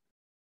 વધ્યા.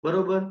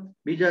 બરોબર.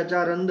 બીજા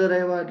 4 અંદર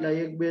આવ્યા એટલે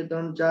 1 2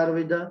 3 4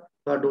 વધ્યા.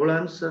 તો આ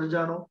ઢોળાંશ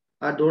સર્જાનો.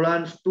 આ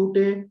ઢોળાંશ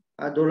તૂટે,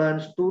 આ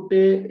ઢોળાંશ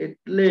તૂટે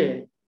એટલે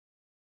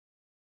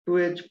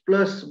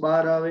 2H+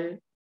 બહાર આવે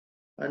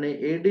અને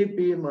ADP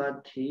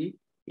માંથી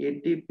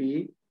ATP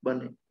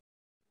બને.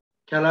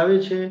 ખ્યાલ આવે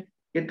છે?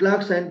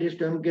 કેટલાક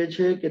સાયન્ટિસ્ટ એમ કે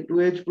છે કે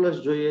 2H+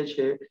 જોઈએ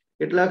છે,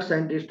 કેટલાક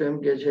સાયન્ટિસ્ટ એમ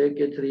કે છે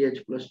કે 3H+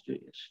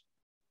 જોઈએ છે.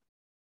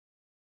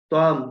 તો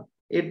આમ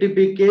ATP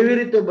કેવી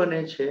રીતે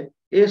બને છે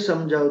એ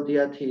સમજાવતી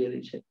આ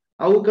થિયરી છે.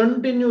 આવું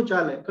કન્ટિન્યુ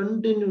ચાલે,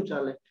 કન્ટિન્યુ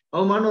ચાલે.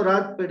 હવે માનો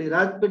રાત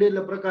પડી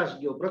એટલે પ્રકાશ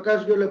ગયો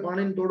એટલે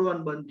પાણીને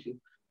તોડવાનું બંધ થયું.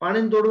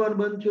 પાણીને તોડવાનું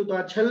બંધ થયું તો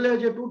આ છેલ્લે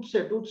જે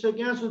તૂટશે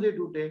ક્યાં સુધી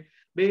તૂટે?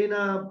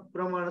 બેના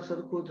પ્રમાણ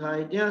સરખું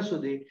થાય ત્યાં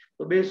સુધી.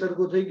 તો બે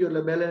સરખું થઈ ગયું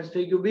એટલે બેલેન્સ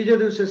થઈ ગયું. બીજે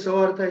દિવસે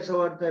સવાર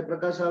થાય,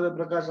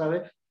 પ્રકાશ આવે,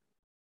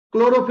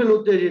 ક્લોરોફિલ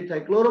ઉત્તેજિત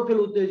થાય. ક્લોરોફિલ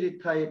ઉત્તેજિત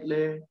થાય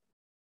એટલે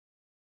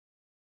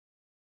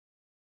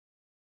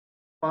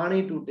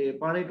પાણી તૂટે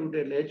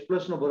એટલે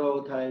H+ નો ભરાવો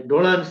થાય,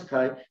 ઢોળાંશ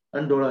થાય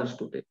અને ઢોળાંશ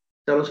તૂટે.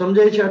 ચાલો,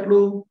 સમજાય છે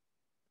આટલું?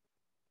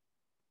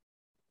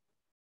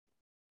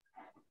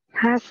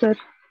 હા સર.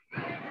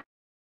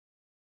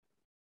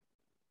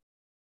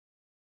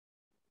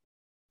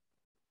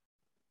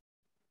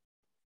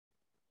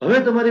 હવે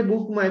તમારી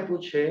બુકમાં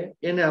આપ્યું છે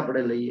એને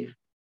આપણે લઈએ.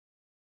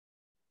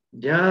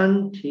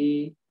 ધ્યાનથી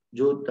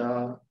જોતા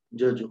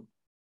જજો.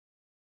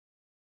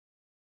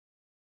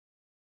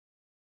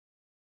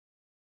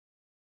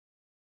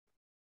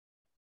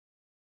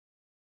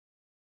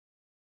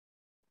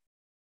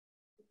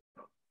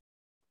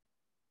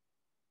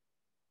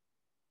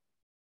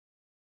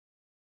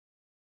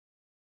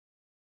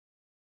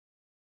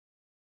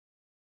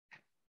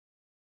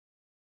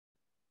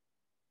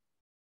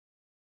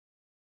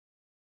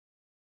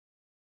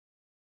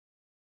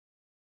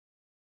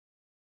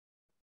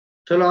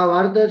 ચલો, આ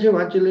વાર્તા છે,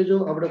 વાંચી લેજો.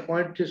 આપણે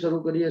પોઈન્ટ થી શરૂ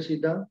કરીએ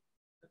સીધા.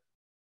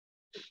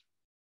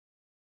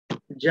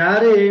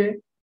 જ્યારે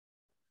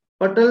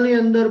પટલની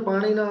અંદર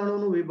પાણીના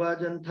અણુનું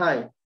વિભાજન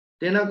થાય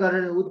તેના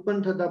કારણે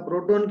ઉત્પન્ન થતા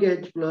પ્રોટોન કે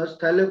H+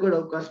 થાઇલેકોઇડ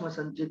અવકાશમાં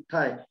સંચિત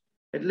થાય.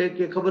 એટલે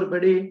કે ખબર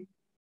પડી?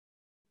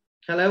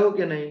 ખ્યાલ આવ્યો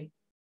કે નહીં?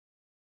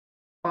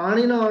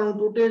 પાણીના અણુ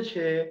તૂટે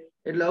છે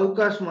એટલે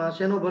અવકાશમાં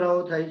શેનો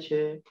ભરાવો થાય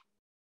છે?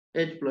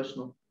 H+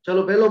 નો.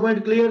 ચલો, પહેલો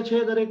પોઈન્ટ ક્લિયર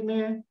છે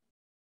દરેકને?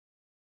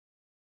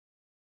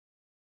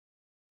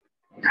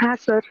 હા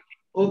સર.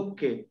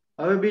 ઓકે.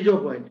 હવે બીજો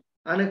પોઈન્ટ.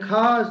 આને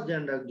ખાસ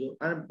ધ્યાન રાખજો.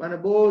 આને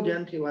બહુ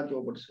ધ્યાનથી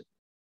વાંચવો પડશે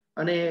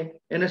અને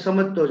એને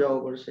સમજતો જવો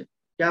પડશે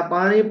કે આ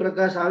પાણી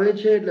પ્રકાશ આવે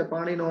છે એટલે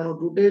પાણીનો અણુ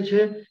તૂટે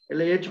છે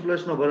એટલે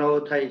H+ નો ભરાવો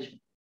થાય છે.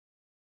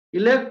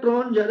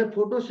 ઇલેક્ટ્રોન જ્યારે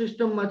ફોટો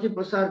સિસ્ટમમાંથી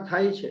પસાર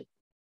થાય છે,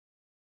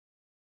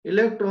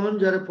 ઇલેક્ટ્રોન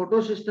જ્યારે ફોટો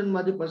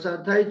સિસ્ટમમાંથી પસાર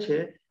થાય છે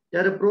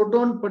ત્યારે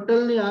પ્રોટોન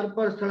પટલની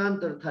આરપાર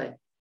સ્થળાંતર થાય.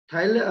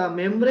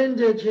 મેમ્બ્રેન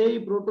જે છે એ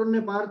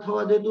પ્રોટોનને પાર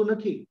થવા દેતું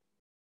નથી.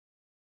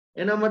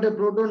 એના માટે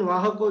પ્રોટોન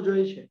વાહકો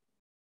જોઈએ છે.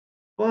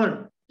 પણ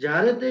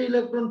જ્યારે તે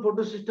ઇલેક્ટ્રોન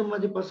ફોટો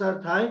સિસ્ટમમાંથી પસાર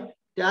થાય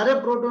ત્યારે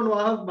પ્રોટોન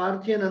વાહક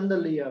બહારથી એને અંદર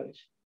લઈ આવે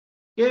છે.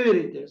 કેવી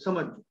રીતે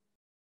સમજવું?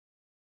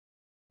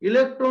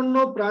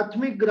 ઇલેક્ટ્રોનનો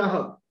પ્રાથમિક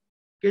ગ્રાહક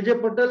કે જે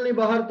પટલની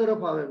બહાર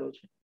તરફ આવેલો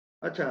છે.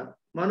 અચ્છા,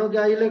 માનો કે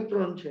આ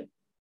ઇલેક્ટ્રોન છે,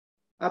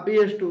 આ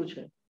PS2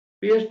 છે.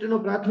 PS2 નો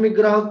પ્રાથમિક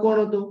ગ્રાહક કોણ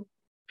હતો?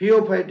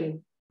 થિયોફાઇટિન.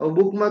 હવે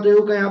બુકમાં તો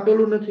એવું કઈ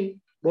આપેલું નથી,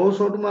 બહુ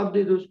શોર્ટમાં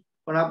આપી દીધું છે.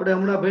 પણ આપણે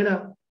હમણાં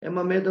ભણ્યા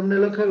એમાં મેં તમને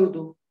લખાયું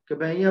હતું કે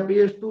ભાઈ અહીંયા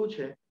PS2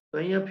 છે તો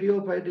અહીંયા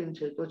થિયોફાઇટિન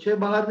છે, તો છે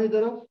બહારની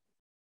તરફ.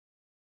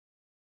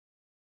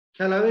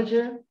 ખ્યાલ આવે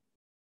છે?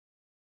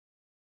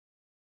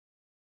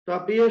 તો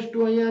આ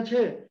PS2 અહીંયા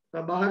છે તો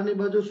આ બહારની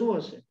બાજુ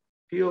શું હશે?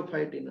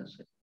 થિયોફાઇટિન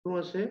હશે. શું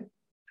હશે?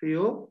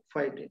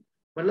 થિયોફાઇટિન.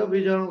 મતલબ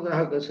બીજાણુ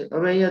ગ્રાહક હશે.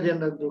 હવે અહીંયા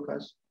ધ્યાન રાખજો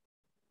ખાસ.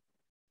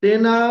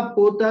 તેના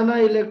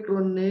પોતાના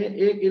ઇલેક્ટ્રોનને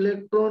એક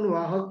ઇલેક્ટ્રોન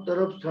વાહક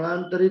તરફ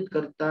સ્થળાંતરિત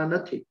કરતા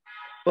નથી,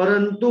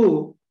 પરંતુ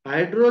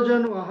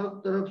હાઇડ્રોજન વાહક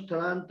તરફ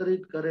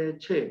સ્થળાંતરિત કરે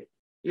છે.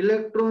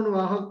 ઇલેક્ટ્રોન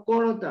વાહક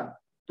કોણ હતા?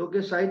 તો કે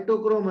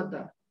સાયટોક્રોમ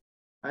હતા.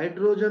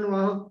 હાઇડ્રોજન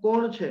વાહક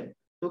કોણ છે?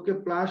 તો કે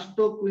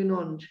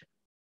પ્લાસ્ટોક્વિનોન છે.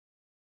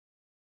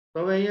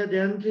 હવે અહીંયા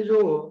ધ્યાનથી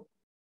જુઓ,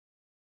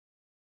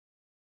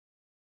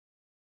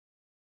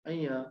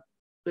 અહીંયા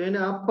તો એને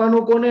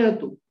આપવાનું કોને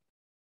હતું?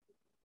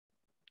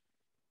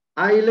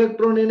 આ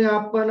ઇલેક્ટ્રોન એને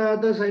આપવાના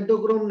હતા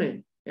સાયટોક્રોમ ને,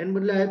 એને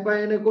બદલે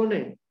આપ્યા એને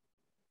કોને?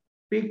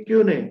 PQ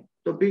ને.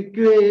 તો PQ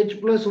એ H+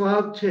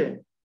 વાહક છે,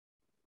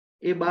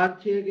 એ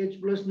બહારથી એક H+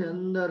 ને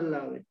અંદર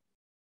લાવે.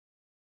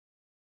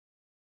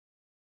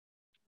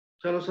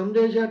 ચલો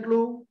સમજાય છે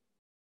આટલું?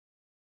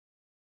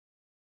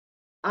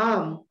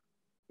 આમ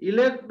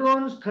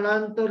ઇલેક્ટ્રોન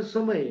સ્થળાંતર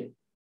સમયે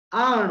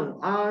આ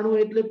અણુ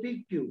એટલે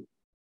PQ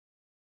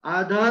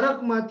આધારક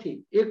માંથી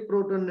એક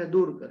પ્રોટોનને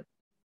દૂર કરે.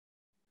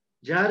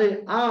 જ્યારે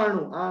આ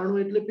અણુ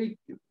એટલે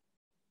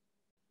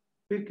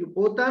PQ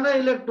પોતાના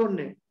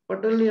ઇલેક્ટ્રોનને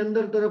પટલની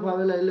અંદર તરફ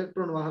આવેલા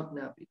ઇલેક્ટ્રોન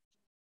વાહકને આપી.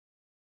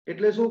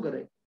 એટલે શું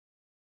કરે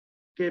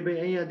કે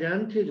ભાઈ અહીંયા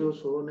ધ્યાનથી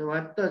જોશો અને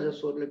વાંચતા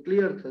જશો એટલે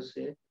ક્લિયર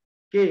થશે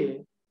કે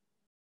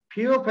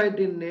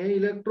થિયોફાઇટિનને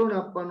ઇલેક્ટ્રોન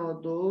આપવાનો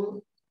હતો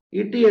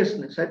ETS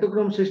ને,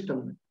 સાયટોક્રોમ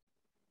સિસ્ટમને.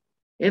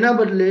 એના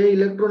બદલે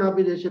ઇલેક્ટ્રોન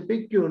આપી દે છે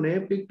PQ ને.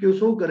 PQ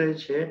શું કરે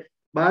છે?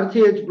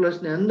 બહારથી H+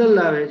 ને અંદર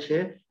લાવે છે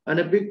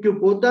અને PQ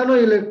પોતાનો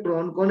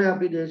ઇલેક્ટ્રોન કોને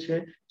આપી દે છે?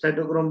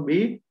 સાયટોક્રોમ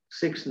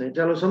B6 ને.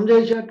 ચાલો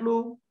સમજાય છે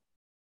આટલું?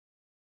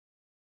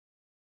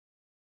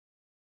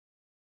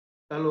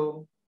 હાલો,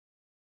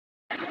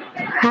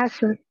 હા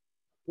સર.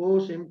 બહુ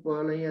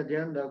સિમ્પલ. અહીંયા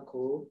ધ્યાન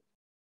રાખો,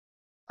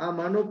 આ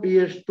માનો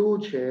PS2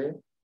 છે.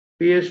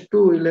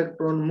 PS2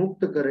 ઇલેક્ટ્રોન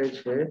મુક્ત કરે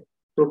છે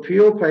તો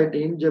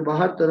થિયોફાઇટિન જે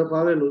બહાર તરફ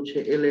આવેલું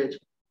છે એ લે છે.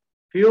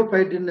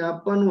 થિયોફાઇટિનને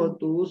આપવાનું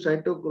હતું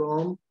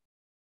સાયટોક્રોમ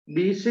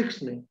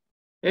B6 ને,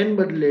 એન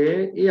બદલે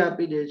એ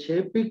આપી દે છે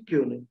PQ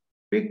ને.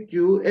 PQ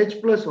H+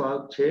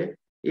 વાહક છે,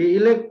 એ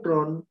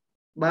ઇલેક્ટ્રોન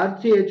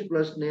બહારથી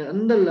H+ ને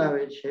અંદર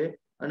લાવે છે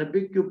અને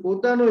PQ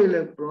પોતાનો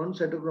ઇલેક્ટ્રોન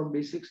સાયટોક્રોમ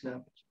B6 ને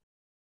આપે છે.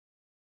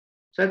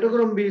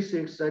 સાયટોક્રોમ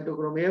B6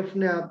 સાયટોક્રોમ F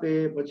ને આપે,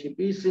 પછી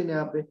PC ને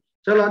આપે.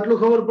 ચલો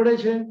આટલું ખબર પડે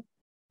છે?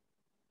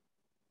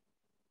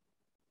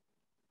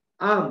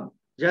 આમ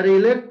જ્યારે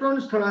ઇલેક્ટ્રોન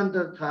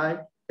સ્થળાંતર થાય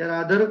ત્યારે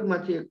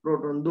આધારકમાંથી એક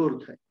પ્રોટોન દૂર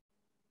થાય.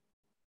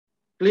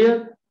 ક્લિયર?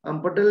 આમ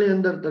પટલની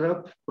અંદર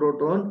તરફ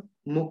પ્રોટોન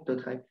મુક્ત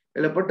થાય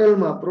એટલે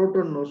પટલમાં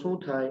પ્રોટોનનો શું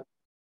થાય?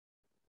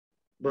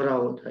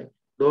 ભરાવો થાય,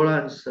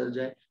 ઢોળાંશ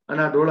સર્જાય.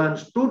 અને આ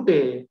ઢોળાંશ તૂટે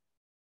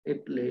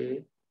એટલે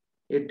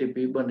ATP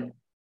બને.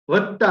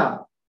 વત્તા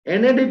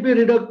NADP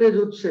રિડક્ટેજ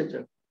ઉત્સેચક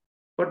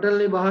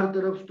પટલની બહાર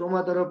તરફ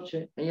સ્ટ્રોમા તરફ છે.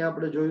 અહીંયા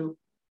આપણે જોયું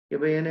કે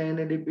ભાઈ એને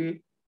NADP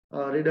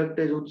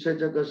રિડક્ટેજ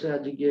ઉત્સેચક હશે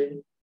આ જગ્યાએ,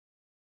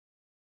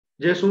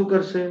 જે શું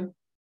કરશે?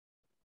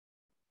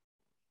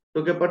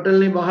 તો કે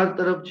પટલની બહાર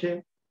તરફ છે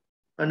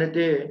અને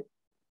તે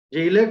જે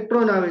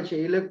ઇલેક્ટ્રોન આવે છે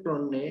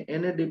ઇલેક્ટ્રોનને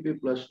NADP+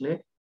 ને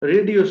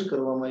રિડ્યુસ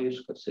કરવામાં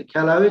યુઝ કરશે.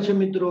 ખ્યાલ આવે છે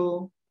મિત્રો?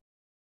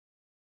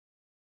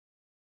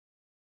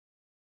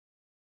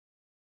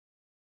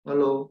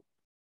 હલો,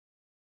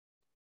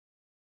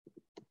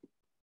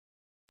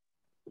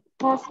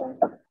 હા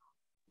સર.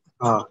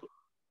 હા.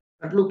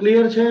 આટલું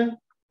ક્લિયર છે?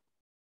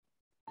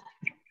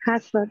 હા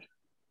સર.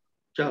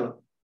 ચાલો,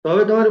 તો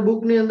હવે તમારી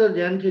બુકની અંદર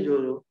ધ્યાનથી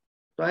જોજો.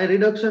 તો આ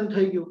રિડક્શન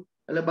થઈ ગયું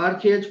એટલે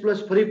બહારથી H+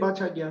 ફરી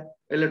પાછા ગયા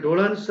એટલે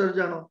ઢોળાંશ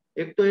સર્જાનો.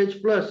 એક તો H+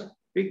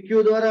 PQ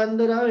દ્વારા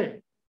અંદર આવે,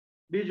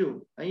 બીજું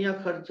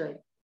અહીંયા ખર્ચાય.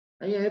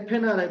 અહીંયા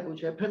FNR આપ્યું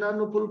છે. FNR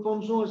નું ફૂલ ફોર્મ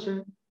શું હશે?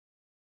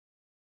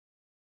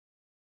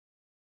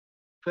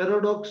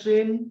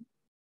 ફેરોડોક્સિન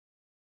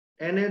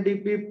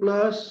NADP+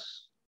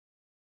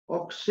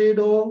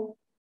 ઓક્સિડો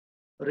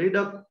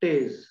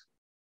રિડક્ટેઝ,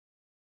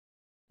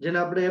 જેને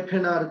આપણે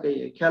FNR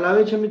કહીએ. ખ્યાલ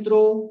આવે છે મિત્રો?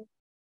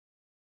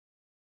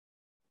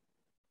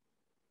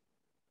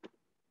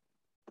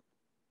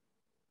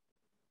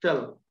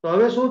 ચાલો, તો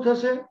હવે શું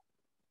થશે?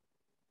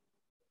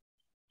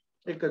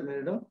 એક જ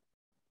મિનિટ.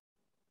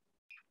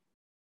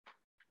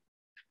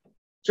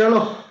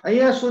 ચલો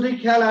અહીંયા સુધી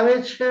ખ્યાલ આવે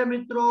છે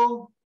મિત્રો?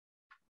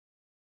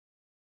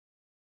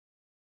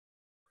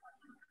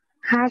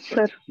 હા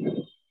સર.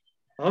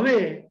 હવે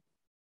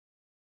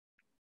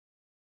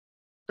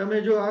તમે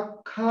જો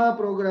આખા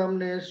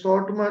પ્રોગ્રામને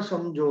શોર્ટમાં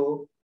સમજો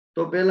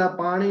તો પેલા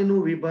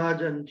પાણીનું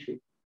વિભાજન છે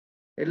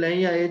એટલે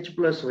અહીંયા H+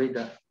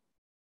 વધ્યા.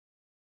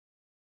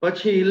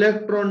 પછી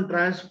ઇલેક્ટ્રોન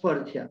ટ્રાન્સફર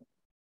થયા.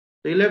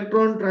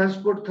 ઇલેક્ટ્રોન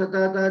ટ્રાન્સપોર્ટ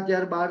થતા હતા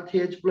ત્યાર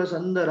બહારથી H+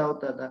 અંદર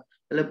આવતા હતા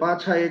એટલે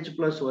પાછા H+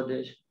 વધે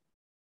છે.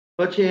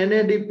 પછી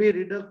NADP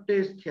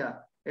રિડક્ટેઝ થયા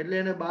એટલે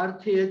એને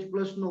બહારથી H+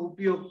 નો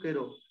ઉપયોગ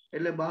કર્યો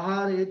એટલે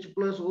બહાર H+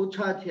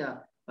 ઓછા થયા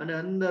અને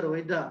અંદર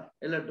વધ્યા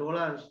એટલે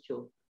ઢોળાંશ થયો.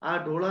 આ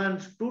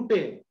ઢોળાંશ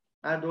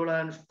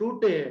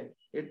તૂટે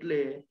એટલે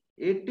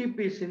ATP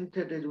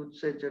સિન્થેટેજ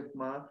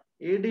ઉત્સેચકમાં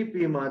ADP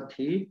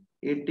માંથી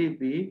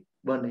ATP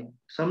બને.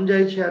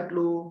 સમજાય છે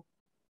આટલું?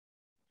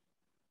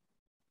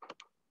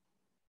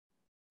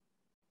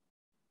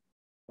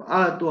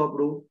 આ હતું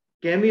આપણું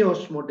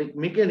કેમિઓસ્મોટિક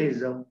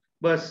મિકેનિઝમ.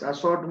 બસ આ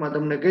શોર્ટમાં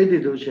તમને કહી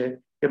દીધું છે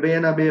કે ભાઈ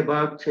એના બે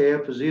ભાગ છે,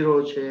 F0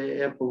 છે,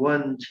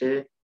 F1 છે,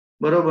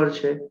 બરોબર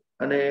છે,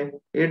 અને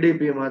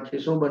ADP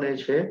માંથી શું બને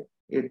છે?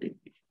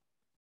 ATP.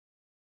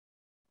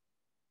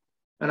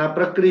 અને આ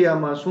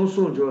પ્રક્રિયામાં શું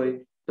શું જોઈ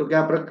તો કે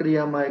આ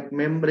પ્રક્રિયામાં એક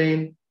મેમ્બ્રેન,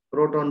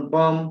 પ્રોટોન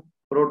પંપ,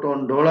 પ્રોટોન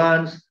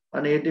ઢોળાંશ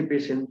અને ATP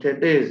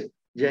સિન્થેટેઝ,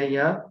 જે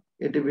અહીંયા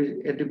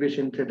ATP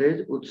સિન્થેટેઝ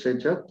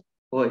ઉત્સેચક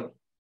હોય.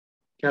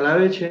 ખ્યાલ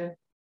આવે છે?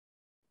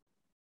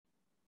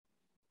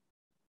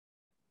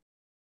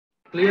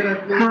 ક્લિયર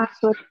આટલું? હા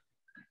સર.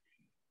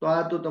 તો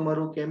આ તો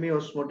તમારું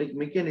કેમિઓસ્મોટિક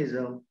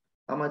મિકેનિઝમ.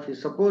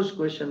 આમાંથી સપોઝ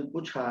ક્વેશ્ચન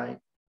પૂછાય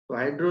તો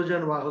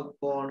હાઇડ્રોજન વાહક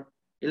કોણ,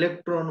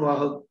 ઇલેક્ટ્રોન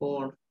વાહક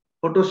કોણ,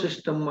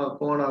 ફોટોસિસ્ટમમાં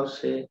કોણ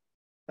આવશે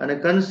અને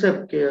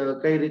કન્સેપ્ટ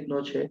કઈ રીતનો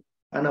છે,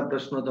 આના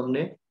પ્રશ્નો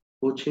તમને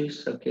પૂછી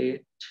શકે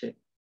છે.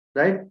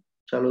 રાઈટ?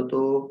 ચાલો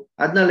તો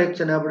આજના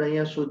લેક્ચરને આપણે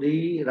અહીંયા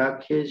સુધી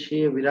રાખીએ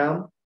છીએ વિરામ.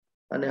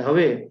 અને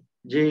હવે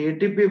જે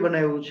ATP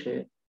બનાવ્યું છે,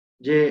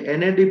 જે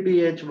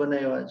NADPH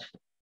બનાવ્યા છે,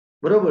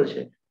 બરોબર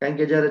છે, કારણ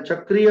કે જ્યારે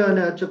ચક્રીય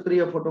અને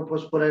અચક્રીય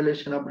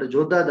ફોટોફોસ્ફોરાયલેશન આપણે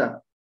જોતા હતા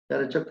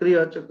ત્યારે ચક્રીય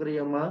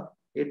અચક્રીયમાં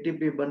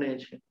ATP બને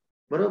છે,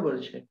 બરોબર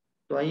છે.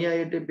 તો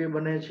અહીંયા ATP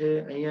બને છે,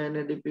 અહીંયા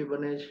NADP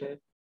બને છે.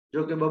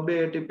 જો કે બબે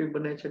ATP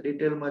બને છે,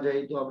 ડિટેલમાં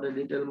જાય તો આપણે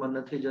ડિટેલમાં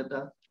નથી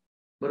જતા,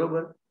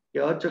 બરોબર. કે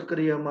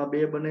અચક્રીયમાં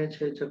બે બને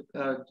છે,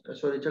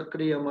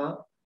 ચક્રીયમાં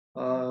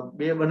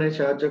બે બને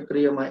છે,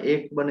 અચક્રીયમાં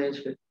એક બને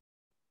છે.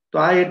 તો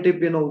આ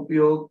ATP નો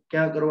ઉપયોગ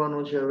ક્યાં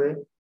કરવાનો છે? હવે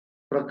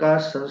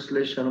પ્રકાશ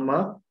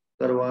સંશ્લેષણમાં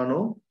કરવાનો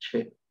છે,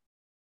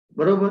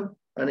 બરોબર.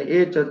 અને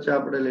એ ચર્ચા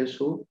આપણે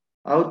લેશું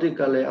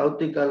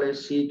આવતીકાલે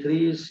C3,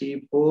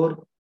 C4,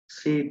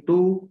 C2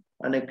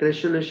 અને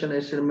ક્રેસ્યુલેશન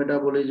એસિડ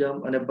મેટાબોલિઝમ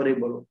અને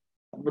પરિબળો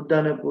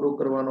બધાને પૂરું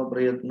કરવાનો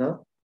પ્રયત્ન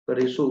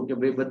કરીશું કે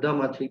ભાઈ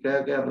બધામાંથી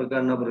કયા કયા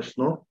પ્રકારના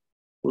પ્રશ્નો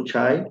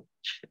પૂછાય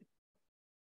છે.